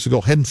 5 years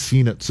ago. Hadn't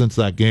seen it since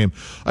that game.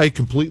 I had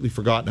completely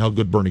forgotten how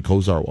good Bernie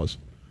Kosar was,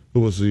 who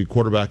was the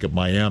quarterback at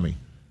Miami.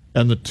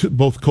 And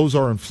both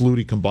Kosar and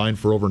Flutie combined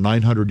for over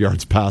 900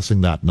 yards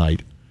passing that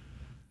night.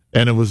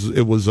 And it was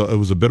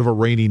a bit of a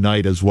rainy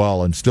night as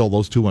well, and still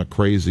those two went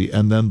crazy.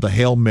 And then the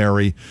Hail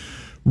Mary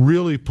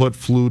really put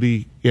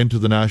Flutie into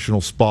the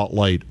national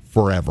spotlight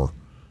forever.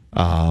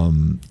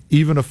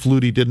 Even if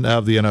Flutie didn't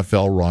have the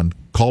NFL run,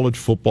 college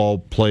football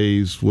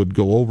plays would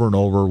go over and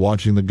over,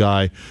 watching the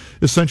guy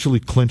essentially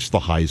clinch the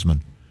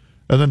Heisman.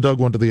 And then Doug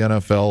went to the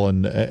NFL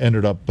and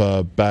ended up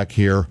back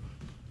here.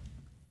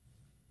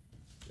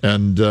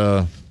 And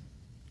the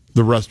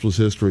rest was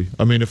history.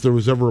 I mean, if there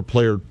was ever a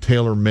player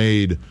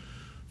tailor-made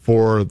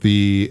for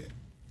the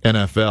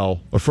NFL,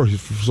 or for the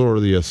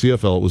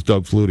CFL, it was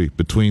Doug Flutie.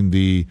 Between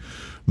the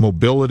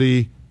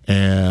mobility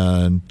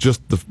and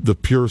just the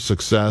pure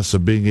success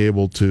of being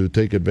able to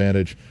take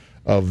advantage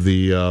of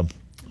the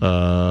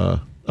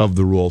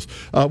rules.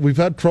 We've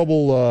had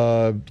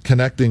trouble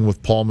connecting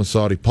with Paul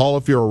Masotti. Paul,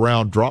 if you're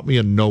around, drop me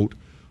a note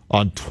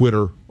on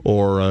Twitter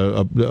or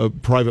a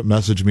private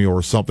message me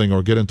or something,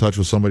 or get in touch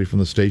with somebody from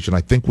the station.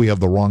 I think we have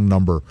the wrong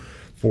number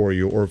for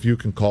you, or if you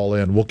can call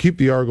in. We'll keep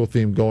the Argo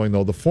theme going,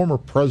 though. The former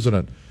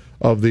president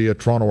of the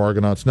Toronto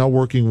Argonauts, now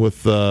working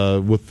with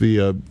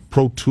the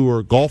Pro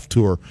Tour, Golf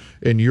Tour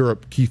in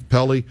Europe, Keith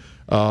Pelly,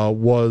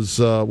 was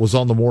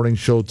on the morning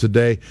show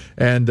today,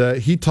 and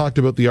he talked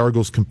about the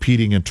Argos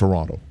competing in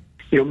Toronto.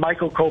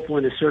 Michael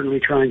Copeland is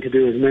certainly trying to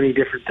do as many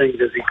different things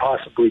as he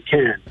possibly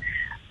can.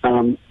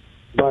 And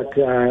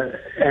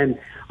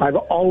I've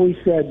always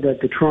said that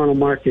the Toronto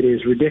market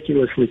is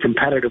ridiculously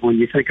competitive when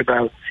you think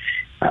about,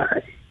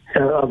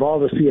 of all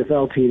the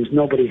CFL teams,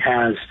 nobody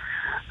has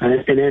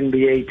an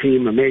NBA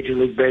team, a Major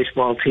League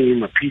Baseball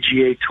team, a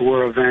PGA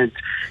Tour event,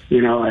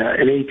 an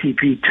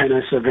ATP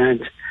tennis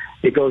event.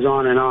 It goes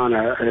on and on.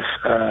 An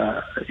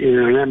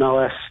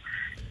MLS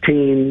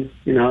team.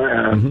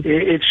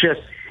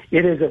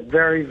 It is a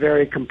very,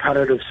 very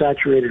competitive,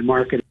 saturated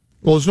market.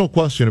 Well, there's no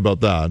question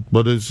about that,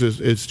 but it's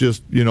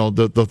just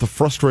the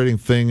frustrating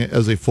thing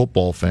as a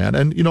football fan.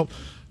 And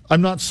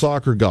I'm not a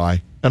soccer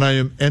guy, and I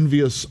am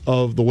envious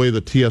of the way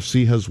the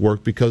TFC has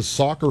worked, because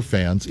soccer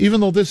fans,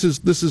 even though this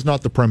is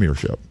not the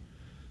Premiership,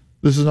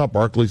 this is not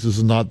Barclays, this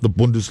is not the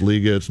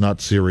Bundesliga, it's not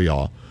Serie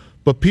A,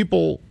 but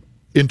people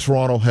in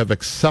Toronto have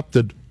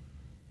accepted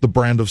the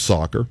brand of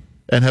soccer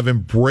and have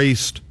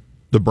embraced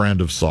the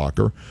brand of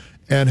soccer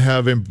and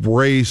have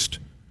embraced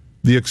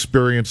the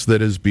experience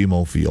that is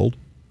BMO Field.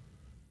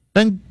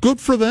 And good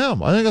for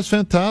them. I think that's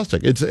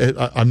fantastic.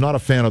 I'm not a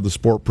fan of the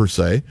sport per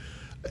se,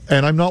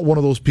 and I'm not one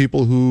of those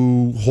people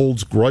who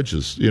holds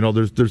grudges. You know,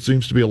 there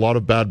seems to be a lot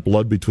of bad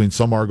blood between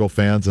some Argo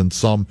fans and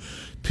some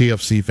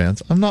TFC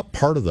fans. I'm not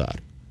part of that.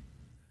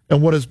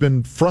 And what has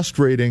been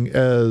frustrating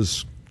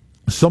as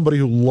somebody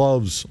who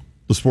loves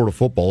the sport of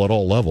football at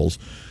all levels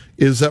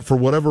is that for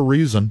whatever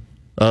reason,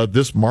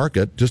 this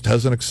market just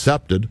hasn't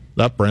accepted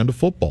that brand of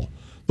football.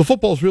 The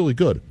football is really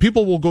good.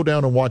 People will go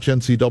down and watch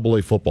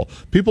NCAA football.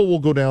 People will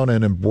go down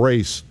and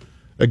embrace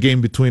a game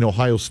between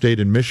Ohio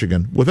State and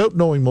Michigan without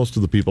knowing most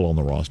of the people on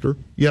the roster.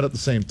 Yet at the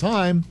same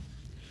time,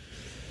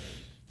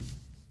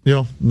 you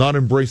know, not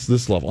embrace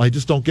this level. I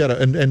just don't get it.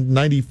 And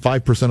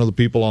 95% of the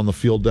people on the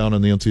field down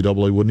in the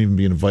NCAA wouldn't even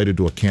be invited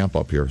to a camp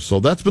up here. So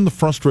that's been the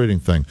frustrating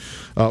thing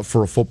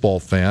for a football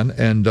fan.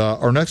 And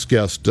our next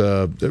guest,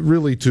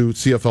 really to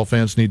CFL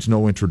fans, needs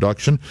no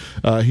introduction.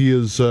 He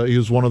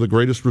is one of the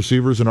greatest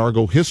receivers in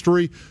Argo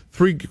history.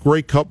 3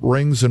 Grey Cup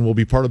rings, and will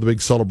be part of the big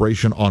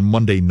celebration on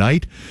Monday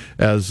night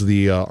as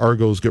the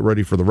Argos get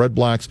ready for the Red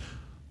Blacks.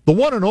 The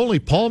one and only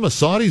Paul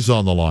Masotti's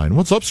on the line.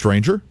 What's up,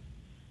 stranger?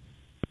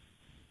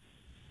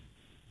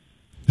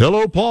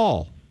 Hello,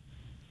 Paul.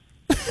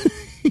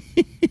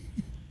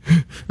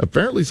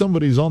 Apparently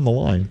somebody's on the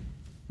line.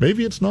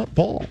 Maybe it's not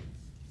Paul.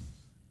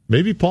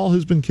 Maybe Paul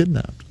has been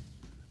kidnapped.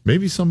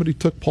 Maybe somebody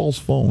took Paul's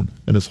phone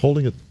and is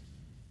holding it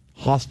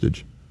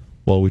hostage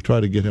while we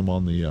try to get him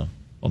on the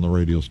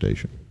radio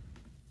station.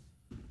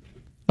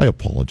 I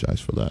apologize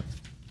for that.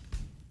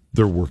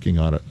 They're working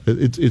on it.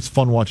 It's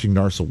fun watching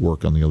Narsa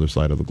work on the other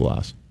side of the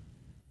glass.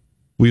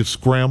 We have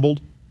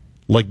scrambled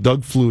like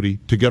Doug Flutie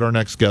to get our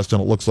next guest,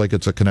 and it looks like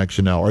it's a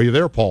connection now. Are you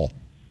there, Paul?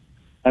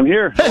 I'm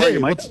here. How are you,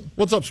 Mike?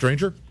 What's up,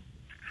 stranger?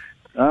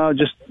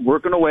 Just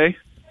working away.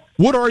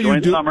 What are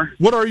you doing?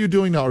 What are you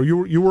doing now?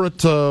 You were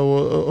at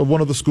one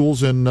of the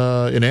schools in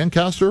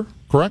Ancaster,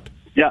 correct?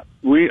 Yeah,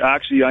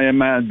 I am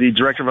the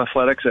director of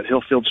athletics at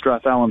Hillfield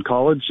Strathallan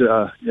College,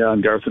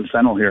 in Garth and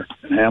Fennel here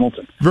in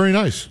Hamilton. Very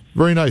nice,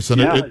 very nice, and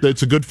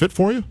it's a good fit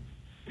for you.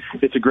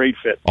 It's a great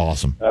fit.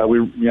 Awesome.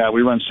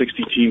 We run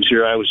 60 teams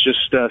here. I was just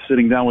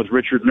sitting down with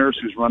Richard Nurse,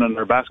 who's running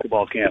our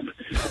basketball camp.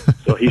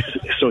 So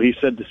he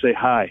said to say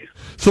hi.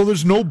 So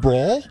there's no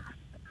brawl?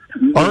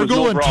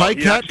 Argo and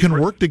Ticat can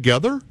work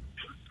together?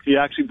 He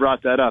actually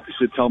brought that up. He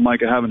said, "Tell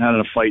Mike I haven't had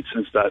a fight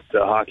since that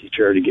hockey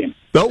charity game."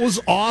 That was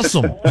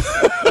awesome.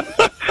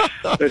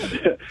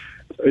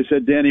 They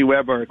said Danny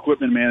Webb, our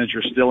equipment manager,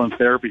 is still in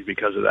therapy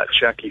because of that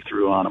check he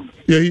threw on him.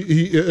 Yeah,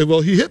 he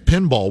hit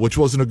pinball, which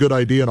wasn't a good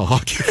idea in a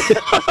hockey game.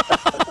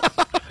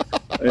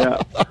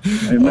 Yeah,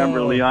 I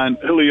remember Leon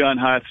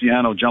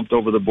Haciano jumped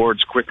over the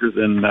boards quicker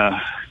than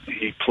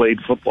he played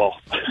football.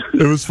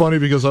 It was funny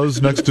because I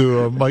was next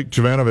to Mike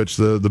Jovanovich,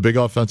 the big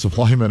offensive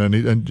lineman,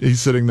 and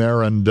he's sitting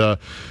there, and it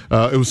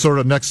was sort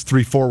of next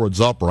 3 forwards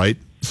up, right?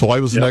 So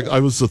I was I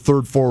was the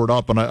 3rd forward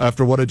up, and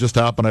after what had just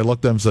happened, I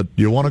looked at him and said,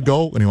 "Do you want to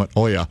go?" And he went,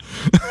 "Oh yeah."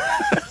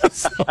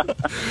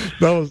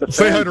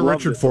 Say hi to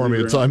Richard for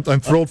me. I'm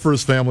thrilled for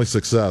his family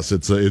success.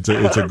 It's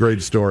a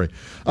great story.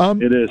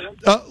 It is.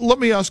 Let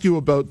me ask you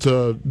about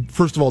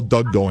first of all,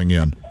 Doug going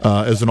in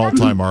as an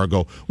all-time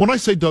Argo. When I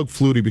say Doug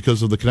Flutie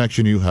because of the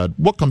connection you had,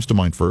 what comes to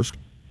mind first?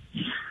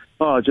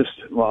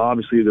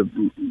 Obviously,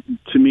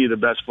 to me, the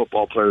best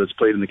football player that's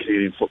played in the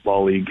Canadian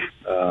Football League.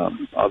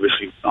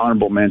 Obviously,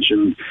 honorable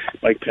mention,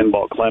 like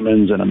Pinball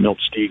Clemens and Milt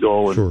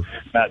Stegall and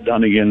Matt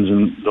Dunnigans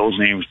and those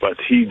names. But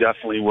he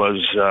definitely was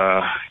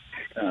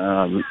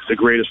the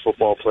greatest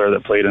football player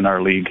that played in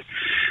our league.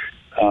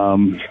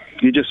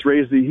 He just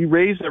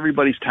raised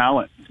everybody's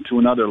talent to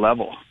another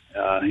level.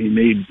 He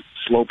made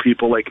slow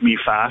people like me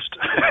fast.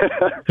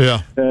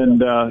 Yeah,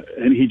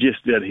 and he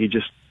just did.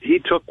 He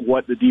took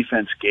what the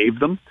defense gave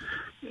him,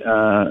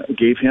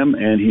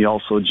 and he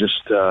also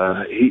just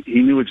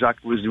he knew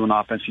exactly what he was doing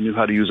on offense. He knew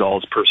how to use all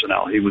his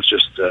personnel. He was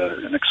just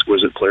an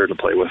exquisite player to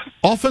play with.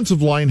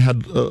 Offensive line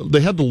had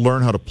to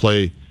learn how to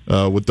play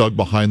with Doug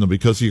behind them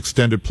because he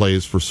extended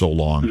plays for so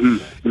long.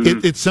 Mm-hmm.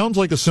 Mm-hmm. It sounds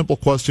like a simple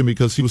question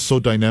because he was so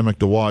dynamic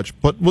to watch,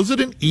 but was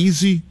it an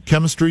easy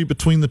chemistry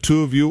between the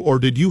two of you, or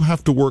did you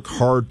have to work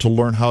hard to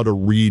learn how to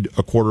read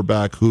a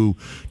quarterback who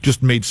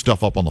just made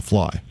stuff up on the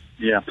fly?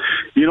 Yeah.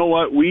 You know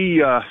what?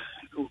 We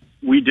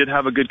did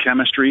have a good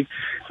chemistry.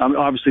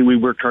 Obviously, we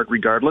worked hard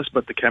regardless,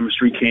 but the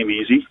chemistry came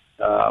easy.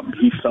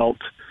 He felt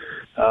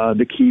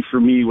the key for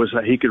me was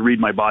that he could read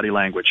my body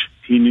language.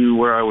 He knew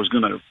where I was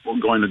going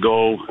to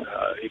go.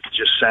 He could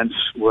just sense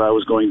where I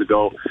was going to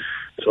go.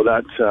 So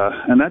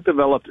that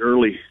developed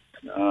early.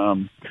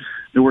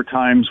 There were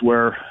times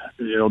where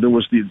there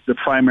was the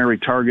primary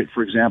target,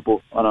 for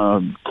example, on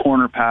a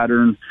corner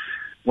pattern.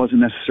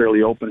 Wasn't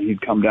necessarily open. He'd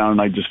come down and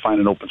I'd just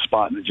find an open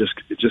spot, and it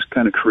just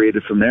kind of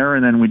created from there.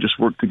 And then we just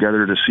worked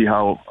together to see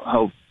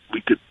how we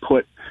could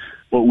put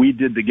what we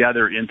did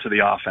together into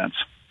the offense.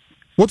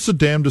 What's the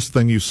damnedest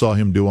thing you saw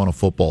him do on a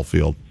football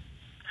field?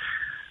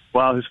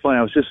 Well, it's funny.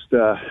 I was just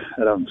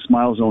at a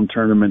Smile Zone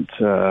tournament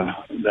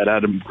that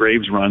Adam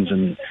Graves runs,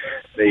 and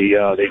they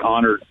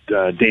honored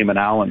Damon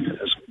Allen.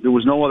 There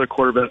was no other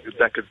quarterback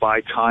that could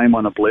buy time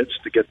on a blitz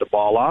to get the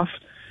ball off.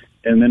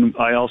 And then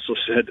I also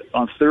said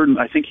on third,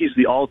 I think he's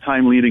the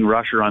all-time leading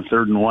rusher on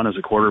 3rd and 1 as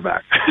a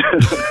quarterback.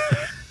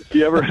 If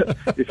you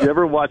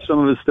ever watch some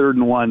of his 3rd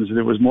and 1s,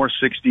 there was more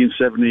 60 and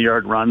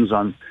 70-yard runs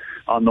on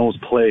those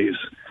plays.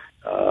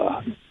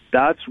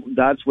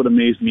 That's what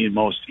amazed me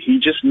most. He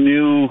just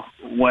knew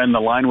when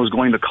the line was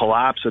going to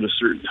collapse at a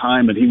certain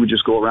time, and he would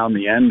just go around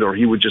the end, or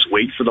he would just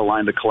wait for the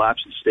line to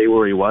collapse and stay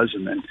where he was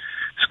and then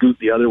scoot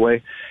the other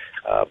way.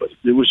 But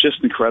it was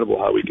just incredible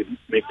how we could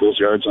make those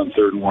yards on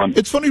 3rd and 1.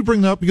 It's funny you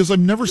bring that up because I've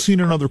never seen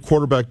another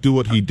quarterback do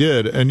what he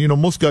did. And,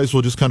 most guys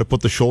will just kind of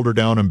put the shoulder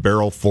down and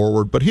barrel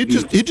forward, but he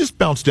just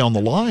bounced down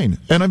the line.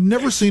 And I've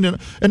never seen it.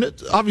 And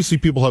obviously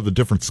people have a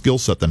different skill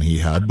set than he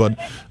had, but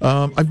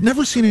I've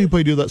never seen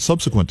anybody do that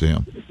subsequent to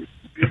him.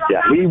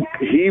 Yeah,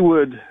 he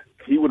would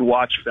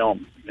watch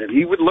film, and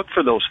he would look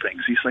for those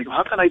things. He's like,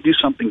 how can I do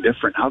something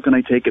different? How can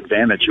I take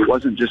advantage? It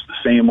wasn't just the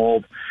same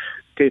old,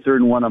 okay, 3rd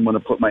and 1, I'm going to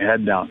put my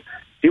head down.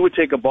 He would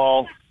take a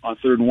ball on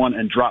 3rd and 1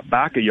 and drop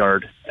back a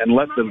yard and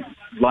let the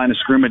line of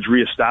scrimmage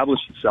reestablish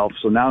itself.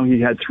 So now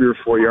he had 3 or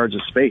 4 yards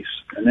of space,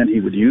 and then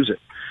he would use it.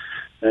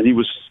 And he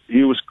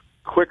was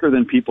quicker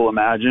than people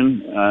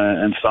imagine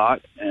and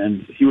thought,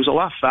 and he was a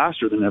lot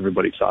faster than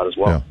everybody thought as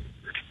well. Yeah.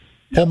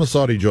 Paul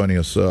Masotti joining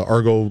us,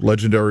 Argo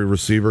legendary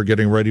receiver,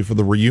 getting ready for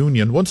the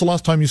reunion. When's the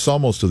last time you saw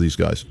most of these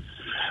guys?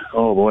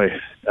 Oh, boy.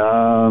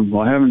 Well,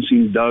 I haven't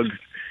seen Doug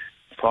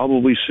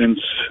probably since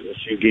a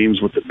few games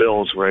with the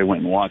Bills where I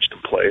went and watched him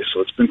play,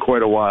 so it's been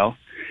quite a while.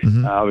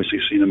 Mm-hmm. Obviously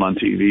seen him on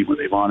TV when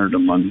they've honored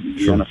him on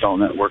the NFL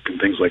Network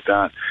and things like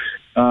that.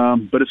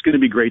 But it's going to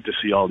be great to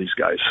see all these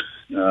guys.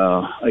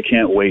 I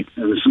can't wait.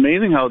 And it's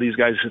amazing how these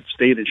guys have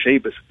stayed in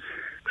shape,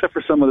 except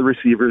for some of the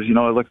receivers.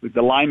 Look,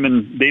 the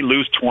linemen, they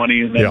lose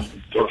 20 and then,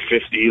 or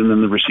 50, and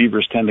then the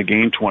receivers tend to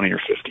gain 20 or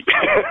 50.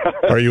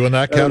 Are you in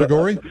that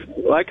category?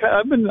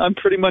 I'm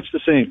pretty much the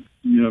same.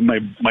 My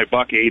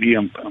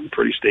 $180, I'm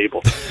pretty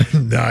stable.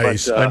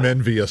 Nice. But, I'm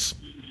envious.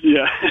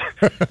 Yeah.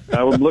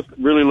 I'm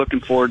really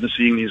looking forward to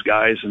seeing these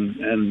guys,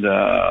 and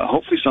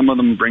hopefully some of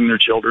them bring their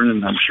children,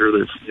 and I'm sure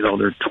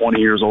they're 20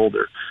 years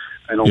older.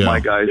 I know my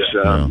guys,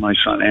 my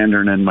son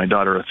Andern and my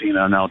daughter Athena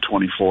are now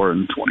 24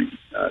 and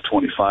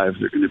 25.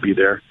 They're going to be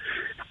there.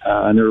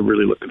 And they're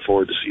really looking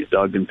forward to see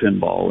Doug and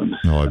Pinball and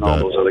all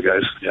those other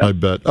guys. Yeah. I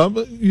bet.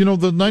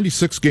 The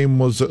 96 game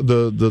was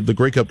the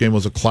Grey Cup game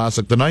was a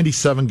classic. The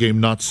 97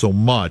 game, not so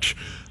much.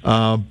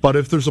 But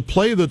if there's a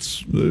play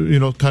that's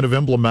kind of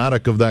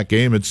emblematic of that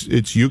game,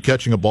 it's you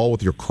catching a ball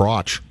with your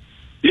crotch.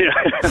 Yeah,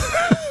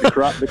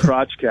 the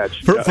crotch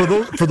catch.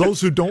 For those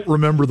who don't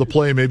remember the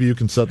play, maybe you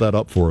can set that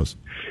up for us.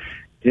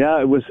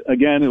 Yeah, it was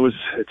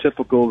a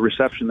typical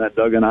reception that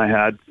Doug and I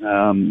had.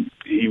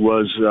 He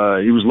was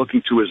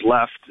looking to his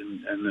left,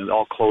 and it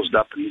all closed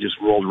up, and he just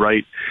rolled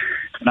right.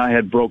 And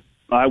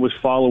I was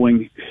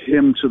following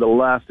him to the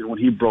left, and when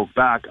he broke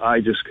back, I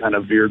just kind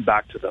of veered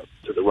back to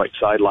the right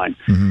sideline.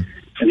 Mm-hmm.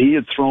 And he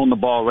had thrown the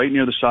ball right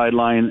near the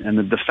sideline, and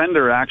the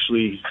defender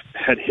actually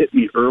had hit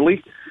me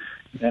early,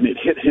 and it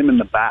hit him in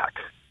the back.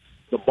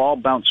 The ball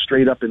bounced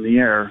straight up in the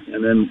air,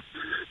 and then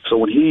so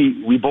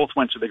when we both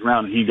went to the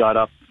ground, and he got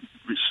up.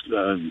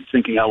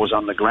 Thinking I was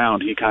on the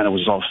ground, he kind of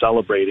was all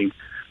celebrating.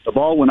 The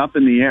ball went up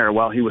in the air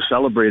while he was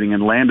celebrating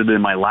and landed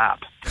in my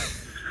lap.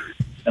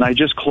 And I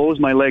just closed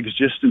my legs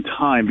just in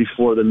time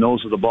before the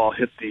nose of the ball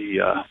hit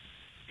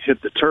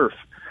the turf.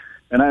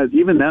 And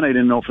even then I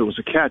didn't know if it was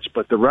a catch,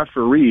 but the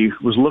referee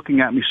was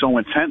looking at me so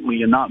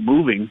intently and not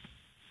moving,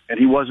 and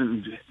he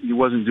wasn't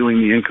doing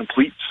the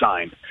incomplete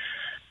sign.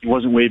 He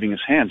wasn't waving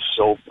his hands.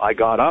 So I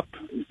got up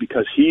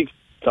because he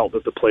felt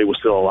that the play was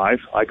still alive.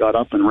 I got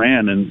up and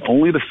ran, and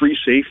only the free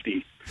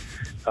safety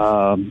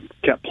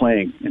kept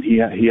playing, and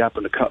he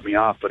happened to cut me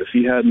off. But if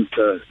he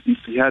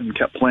hadn't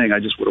kept playing, I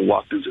just would have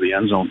walked into the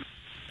end zone.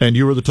 And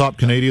you were the top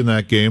Canadian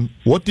that game.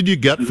 What did you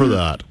get for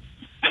that?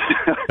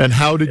 And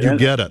how did you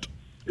get it?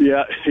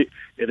 Yeah,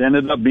 it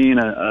ended up being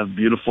a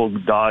beautiful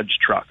Dodge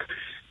truck,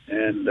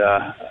 and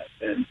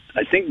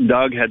I think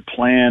Doug had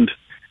planned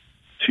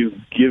to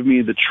give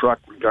me the truck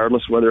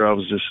regardless whether I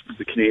was just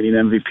the Canadian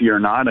MVP or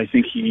not. I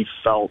think he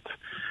felt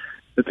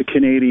that the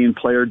Canadian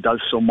player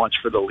does so much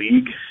for the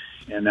league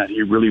and that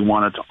he really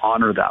wanted to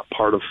honor that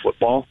part of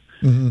football.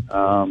 Mm-hmm.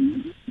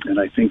 And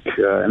I think,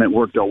 and it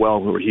worked out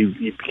well where he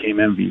became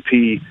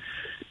MVP,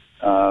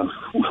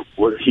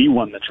 where he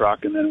won the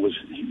truck, and then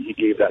he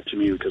gave that to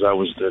me because I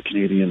was the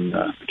Canadian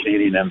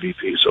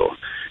MVP. So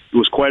it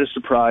was quite a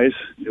surprise.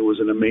 It was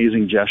an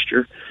amazing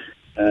gesture.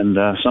 And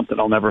something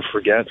I'll never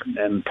forget,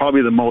 and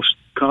probably the most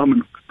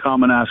common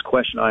asked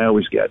question I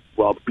always get.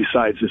 Well,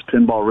 besides, is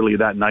pinball really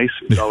that nice?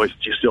 It's always,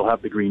 do you still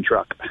have the green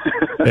truck?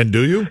 And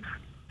do you?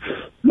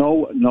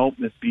 No.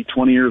 It'd be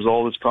 20 years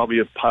old. It's probably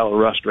a pile of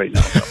rust right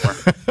now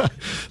somewhere.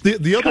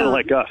 the other, kind of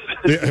like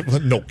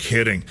us. No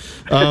kidding.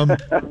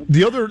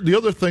 The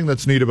other thing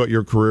that's neat about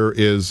your career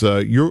is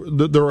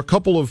there are a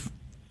couple of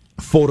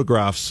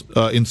photographs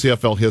in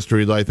CFL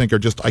history that I think are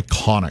just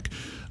iconic.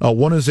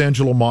 One is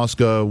Angelo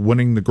Mosca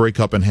winning the Grey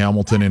Cup in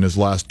Hamilton in his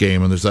last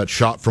game, and there's that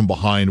shot from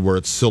behind where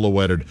it's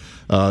silhouetted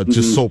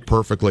just so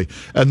perfectly.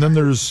 And then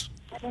there's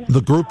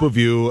the group of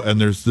you, and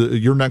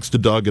you're next to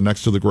Doug and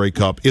next to the Grey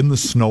Cup in the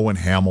snow in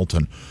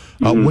Hamilton.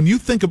 When you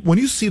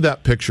see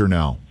that picture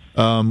now,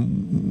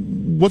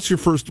 what's your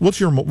first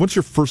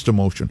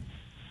emotion?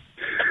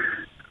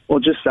 Well,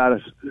 just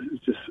satisfaction.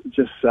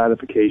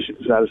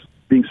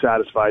 Being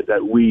satisfied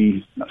that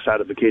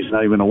satisfaction,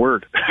 not even a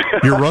word.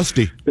 You're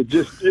rusty.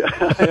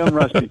 I am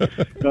rusty.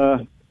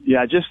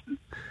 Just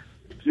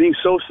being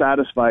so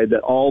satisfied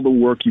that all the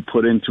work you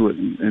put into it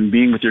and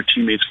being with your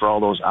teammates for all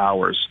those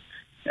hours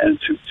and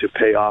to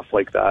pay off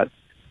like that,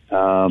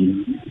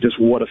 just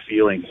what a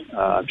feeling.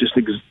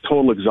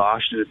 Total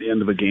exhaustion at the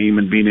end of a game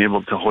and being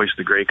able to hoist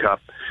the Grey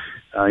Cup.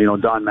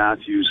 Don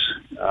Matthews,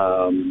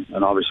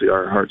 and obviously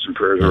our hearts and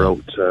prayers are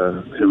out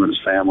to him and his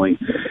family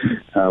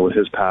with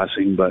his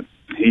passing, but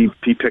he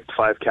picked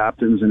 5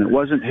 captains, and it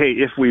wasn't, hey,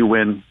 if we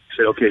win,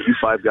 say, okay, you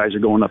 5 guys are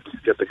going up to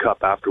get the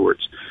cup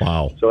afterwards.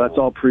 Wow. So that's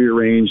all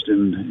prearranged,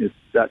 and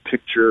that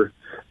picture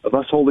of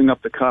us holding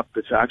up the cup,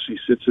 it actually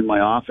sits in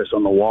my office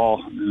on the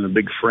wall in a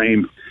big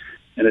frame.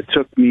 And it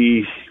took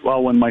me,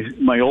 when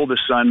my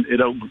oldest son,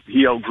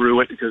 he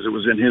outgrew it because it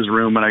was in his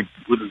room, and I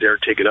wouldn't dare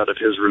take it out of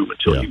his room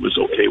until he was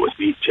okay with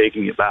me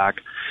taking it back.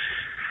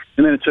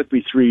 And then it took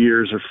me 3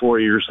 years or 4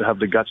 years to have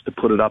the guts to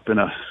put it up in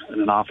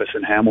an office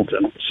in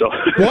Hamilton. So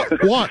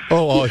what?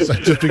 Oh, it's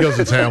just because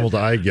it's Hamilton,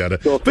 I get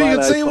it. So but you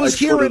could say it was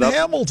here in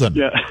Hamilton.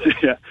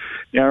 Yeah.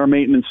 Our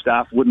maintenance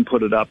staff wouldn't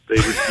put it up; they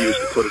refused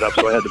to put it up,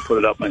 so I had to put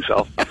it up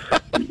myself.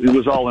 It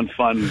was all in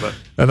fun,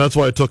 and that's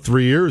why it took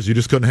 3 years. You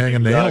just couldn't hang a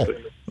nail.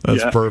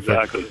 That's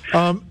perfect. Exactly.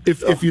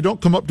 If you don't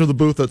come up to the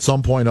booth at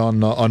some point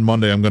on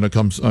Monday, I'm going to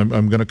come.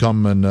 I'm going to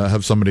come and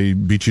have somebody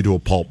beat you to a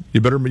pulp.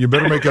 You better make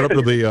it up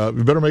to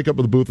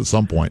the booth at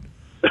some point.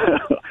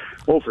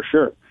 Oh, for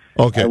sure.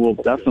 Okay. I will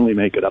definitely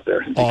make it up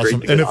there.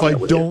 Awesome. And if I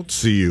don't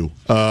see you,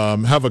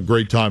 have a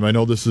great time. I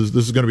know this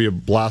is going to be a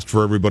blast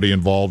for everybody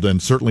involved,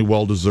 and certainly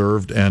well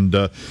deserved. And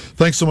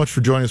thanks so much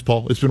for joining us,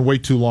 Paul. It's been way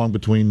too long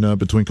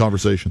between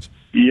conversations.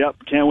 Yep,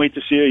 can't wait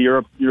to see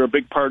you. You're a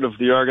big part of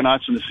the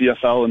Argonauts and the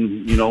CFL,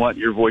 and you know what?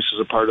 Your voice is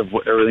a part of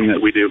everything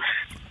that we do.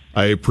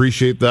 I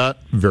appreciate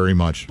that very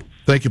much.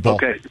 Thank you, Paul.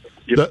 Okay.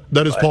 Yep.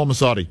 That is Paul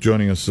Masotti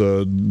joining us,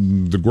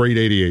 the great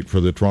 88 for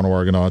the Toronto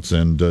Argonauts,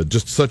 and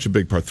just such a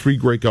big part. 3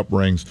 Grey Cup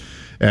rings,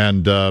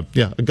 and a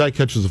guy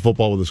catches the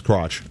football with his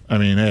crotch. I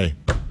mean, hey,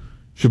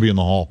 should be in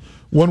the hall.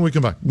 When we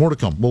come back, more to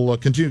come. We'll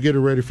continue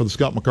getting ready for the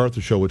Scott MacArthur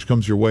Show, which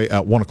comes your way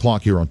at 1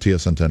 o'clock here on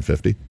TSN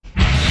 1050.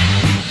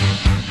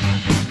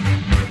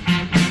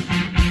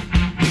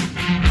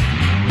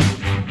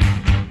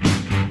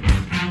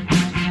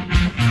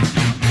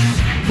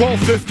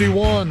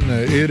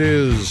 12:51. It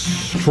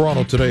is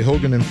Toronto Today.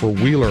 Hogan in for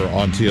Wheeler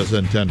on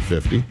TSN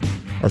 1050.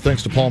 Our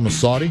thanks to Paul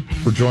Masotti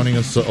for joining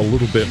us a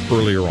little bit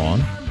earlier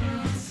on,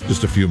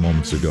 just a few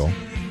moments ago.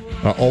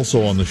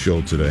 Also on the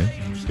show today,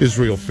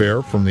 Israel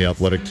Fehr from the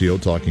Athletic TO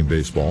talking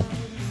baseball.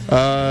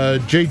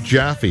 Jay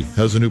Jaffe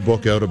has a new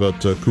book out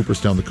about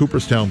Cooperstown, the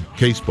Cooperstown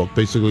Casebook,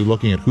 basically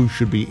looking at who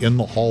should be in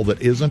the hall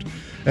that isn't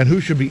and who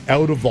should be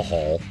out of the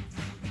hall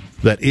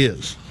that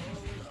is.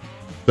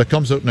 That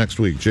comes out next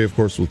week. Jay, of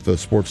course, with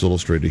Sports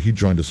Illustrated. He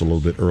joined us a little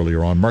bit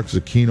earlier on. Mark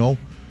Zucchino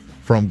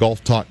from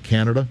Golf Talk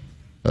Canada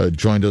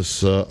joined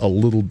us a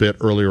little bit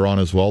earlier on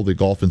as well. The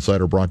Golf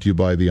Insider brought to you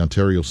by the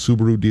Ontario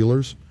Subaru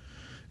dealers.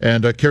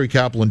 And Kerry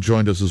Kaplan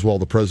joined us as well,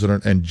 the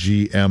president and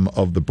GM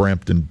of the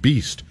Brampton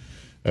Beast,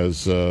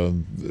 as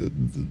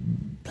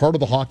part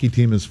of the hockey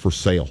team is for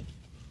sale.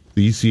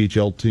 The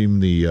ECHL team,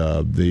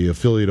 the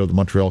affiliate of the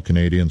Montreal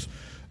Canadiens.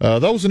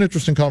 That was an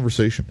interesting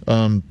conversation.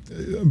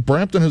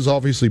 Brampton has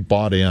obviously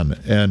bought in,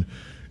 and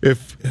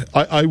if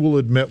I will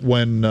admit,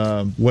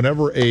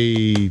 whenever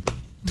a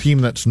team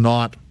that's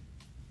not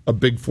a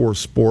Big Four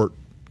sport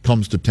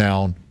comes to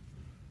town,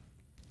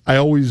 I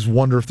always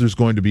wonder if there's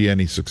going to be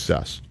any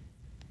success.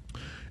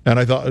 And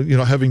I thought,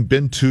 having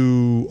been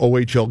to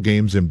OHL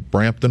games in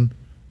Brampton,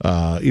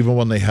 even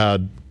when they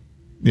had,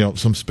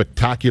 some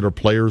spectacular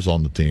players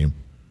on the team,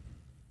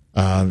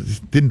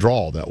 didn't draw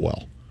all that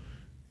well.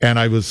 And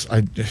I was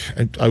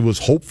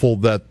hopeful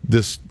that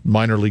this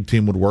minor league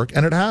team would work,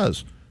 and it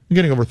has. You're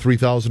getting over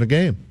 3,000 a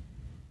game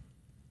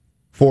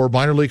for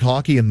minor league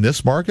hockey in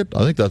this market. I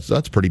think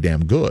that's pretty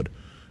damn good.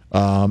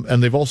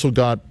 And they've also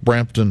got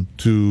Brampton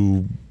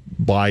to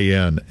buy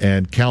in,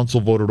 and council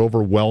voted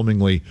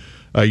overwhelmingly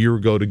a year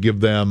ago to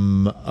give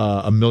them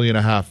 $1.5 million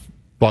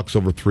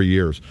over 3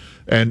 years.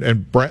 And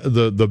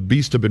the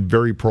Beast have been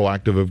very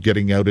proactive of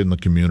getting out in the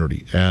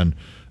community. And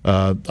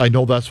I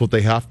know that's what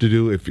they have to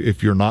do.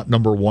 If you're not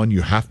number one,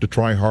 you have to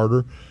try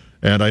harder.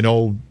 And I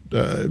know,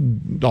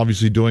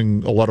 obviously,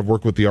 doing a lot of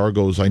work with the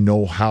Argos, I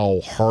know how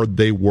hard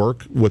they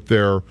work with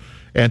their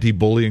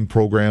anti-bullying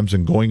programs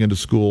and going into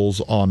schools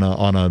on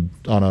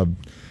a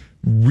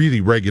really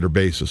regular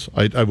basis.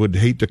 I would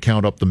hate to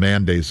count up the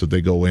man days that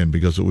they go in,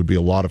 because it would be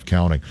a lot of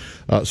counting.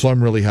 So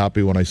I'm really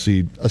happy when I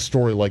see a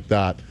story like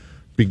that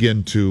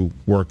begin to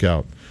work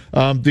out.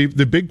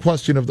 The big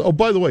question of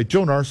by the way,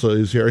 Joe Narsa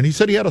is here, and he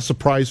said he had a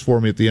surprise for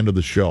me at the end of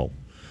the show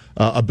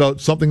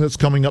about something that's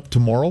coming up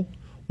tomorrow.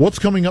 What's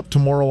coming up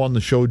tomorrow on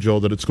the show, Joe,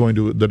 that it's going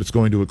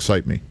to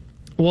excite me?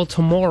 Well,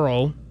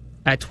 tomorrow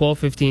at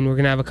 12:15, we're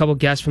going to have a couple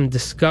guests from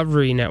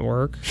Discovery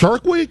Network.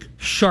 Shark Week?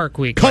 Shark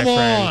Week, Come my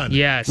friend. on!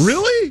 Yes.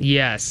 Really?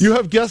 Yes. You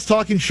have guests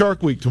talking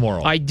Shark Week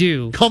tomorrow? I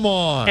do. Come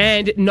on!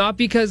 And not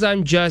because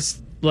I'm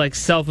just like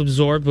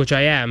self-absorbed, which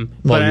I am,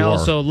 but I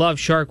also love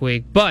Shark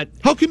Week. But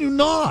how can you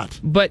not?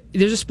 But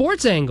there's a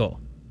sports angle.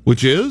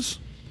 Which is?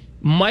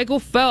 Michael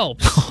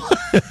Phelps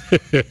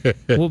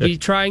will be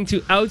trying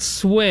to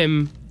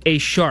outswim a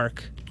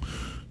shark.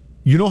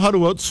 You know how to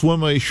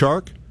outswim a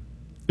shark?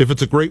 If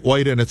it's a great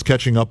white and it's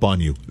catching up on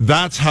you.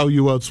 That's how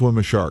you outswim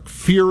a shark.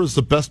 Fear is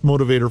the best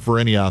motivator for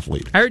any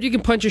athlete. I heard you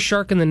can punch a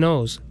shark in the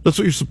nose. That's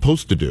what you're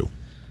supposed to do.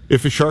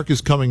 If a shark is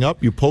coming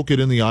up, you poke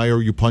it in the eye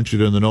or you punch it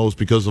in the nose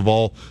because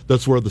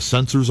that's where the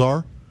sensors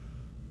are.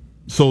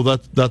 So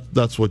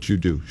that's what you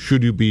do.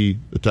 Should you be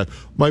attacked?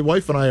 My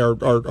wife and I are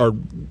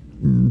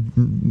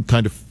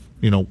kind of,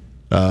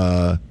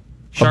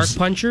 shark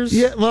punchers?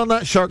 Yeah, well,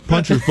 not shark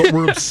punchers, but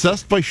we're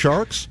obsessed by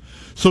sharks.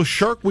 So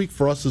Shark Week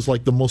for us is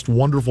like the most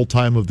wonderful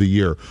time of the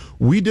year.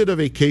 We did a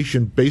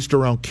vacation based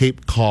around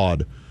Cape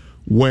Cod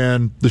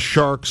when the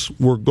sharks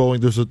were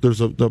going. There's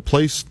a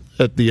place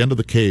at the end of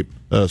the Cape,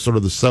 sort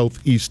of the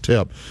southeast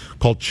tip,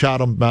 called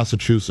Chatham,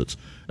 Massachusetts,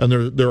 and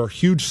there are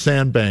huge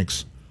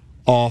sandbanks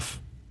off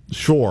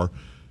shore,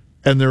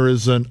 and there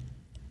is an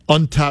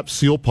untapped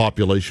seal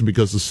population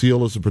because the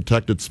seal is a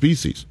protected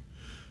species.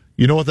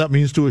 You know what that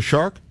means to a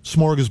shark?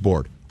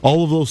 Smorgasbord.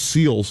 All of those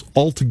seals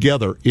all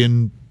together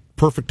in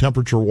perfect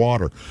temperature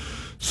water.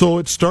 So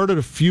it started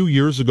a few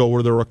years ago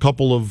where there were a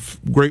couple of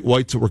great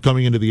whites that were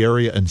coming into the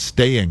area and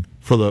staying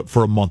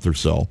for a month or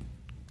so.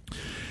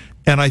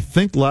 And I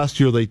think last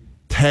year they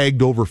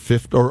tagged over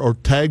 50 or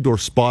tagged or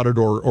spotted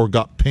or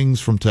got pings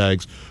from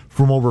tags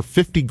from over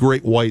 50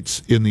 great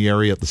whites in the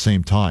area at the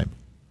same time.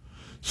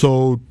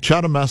 So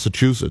Chatham,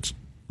 Massachusetts,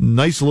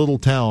 nice little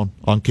town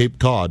on Cape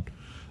Cod,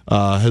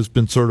 has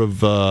been sort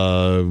of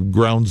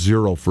ground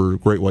zero for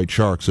great white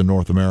sharks in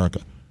North America.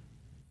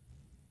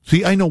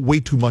 See, I know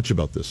way too much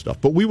about this stuff,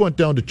 but we went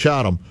down to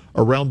Chatham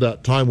around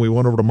that time. We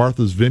went over to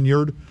Martha's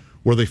Vineyard,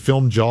 where they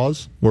filmed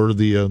Jaws, where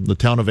the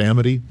town of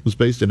Amity was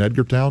based in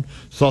Edgartown.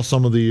 Saw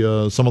some of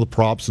the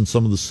props and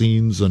some of the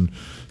scenes and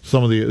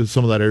some of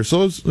that area.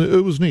 So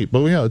it was neat.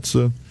 But yeah,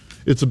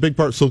 it's a big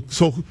part. So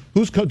do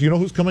you know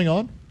who's coming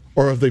on,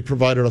 or have they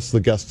provided us the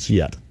guests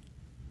yet?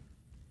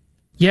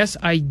 Yes,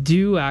 I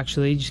do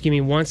actually. Just give me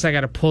one second.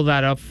 I got to pull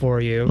that up for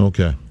you.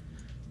 Okay.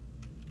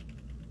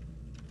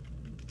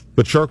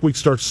 But Shark Week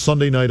starts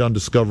Sunday night on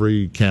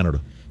Discovery Canada.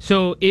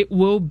 So it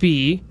will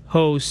be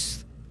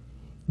hosts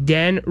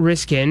Dan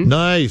Riskin.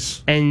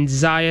 Nice. And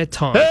Zaya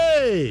Tom.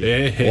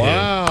 Hey!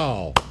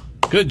 Wow.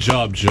 Good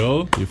job,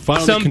 Joe. You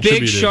finally some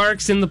contributed. Big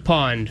sharks in the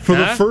pond. For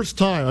the first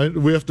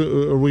time, we have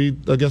to. Are we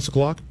against the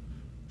clock?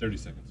 30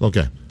 seconds.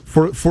 Okay.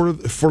 For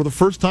the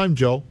first time,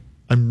 Joe,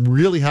 I'm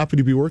really happy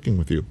to be working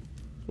with you.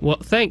 Well,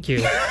 thank you.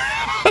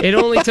 It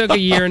only took a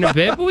year and a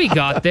bit, but we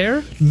got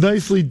there.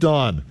 Nicely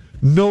done.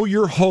 Know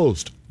your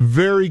host.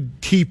 Very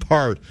key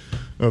part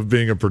of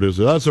being a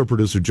producer. That's our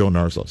producer, Joe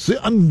Narsa. See,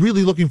 I'm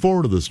really looking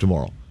forward to this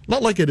tomorrow.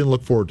 Not like I didn't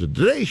look forward to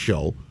today's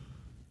show,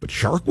 but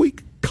Shark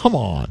Week? Come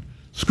on.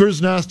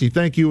 Skriz Nasty,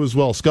 thank you as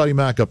well. Scotty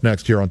Mack up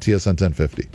next here on TSN 1050.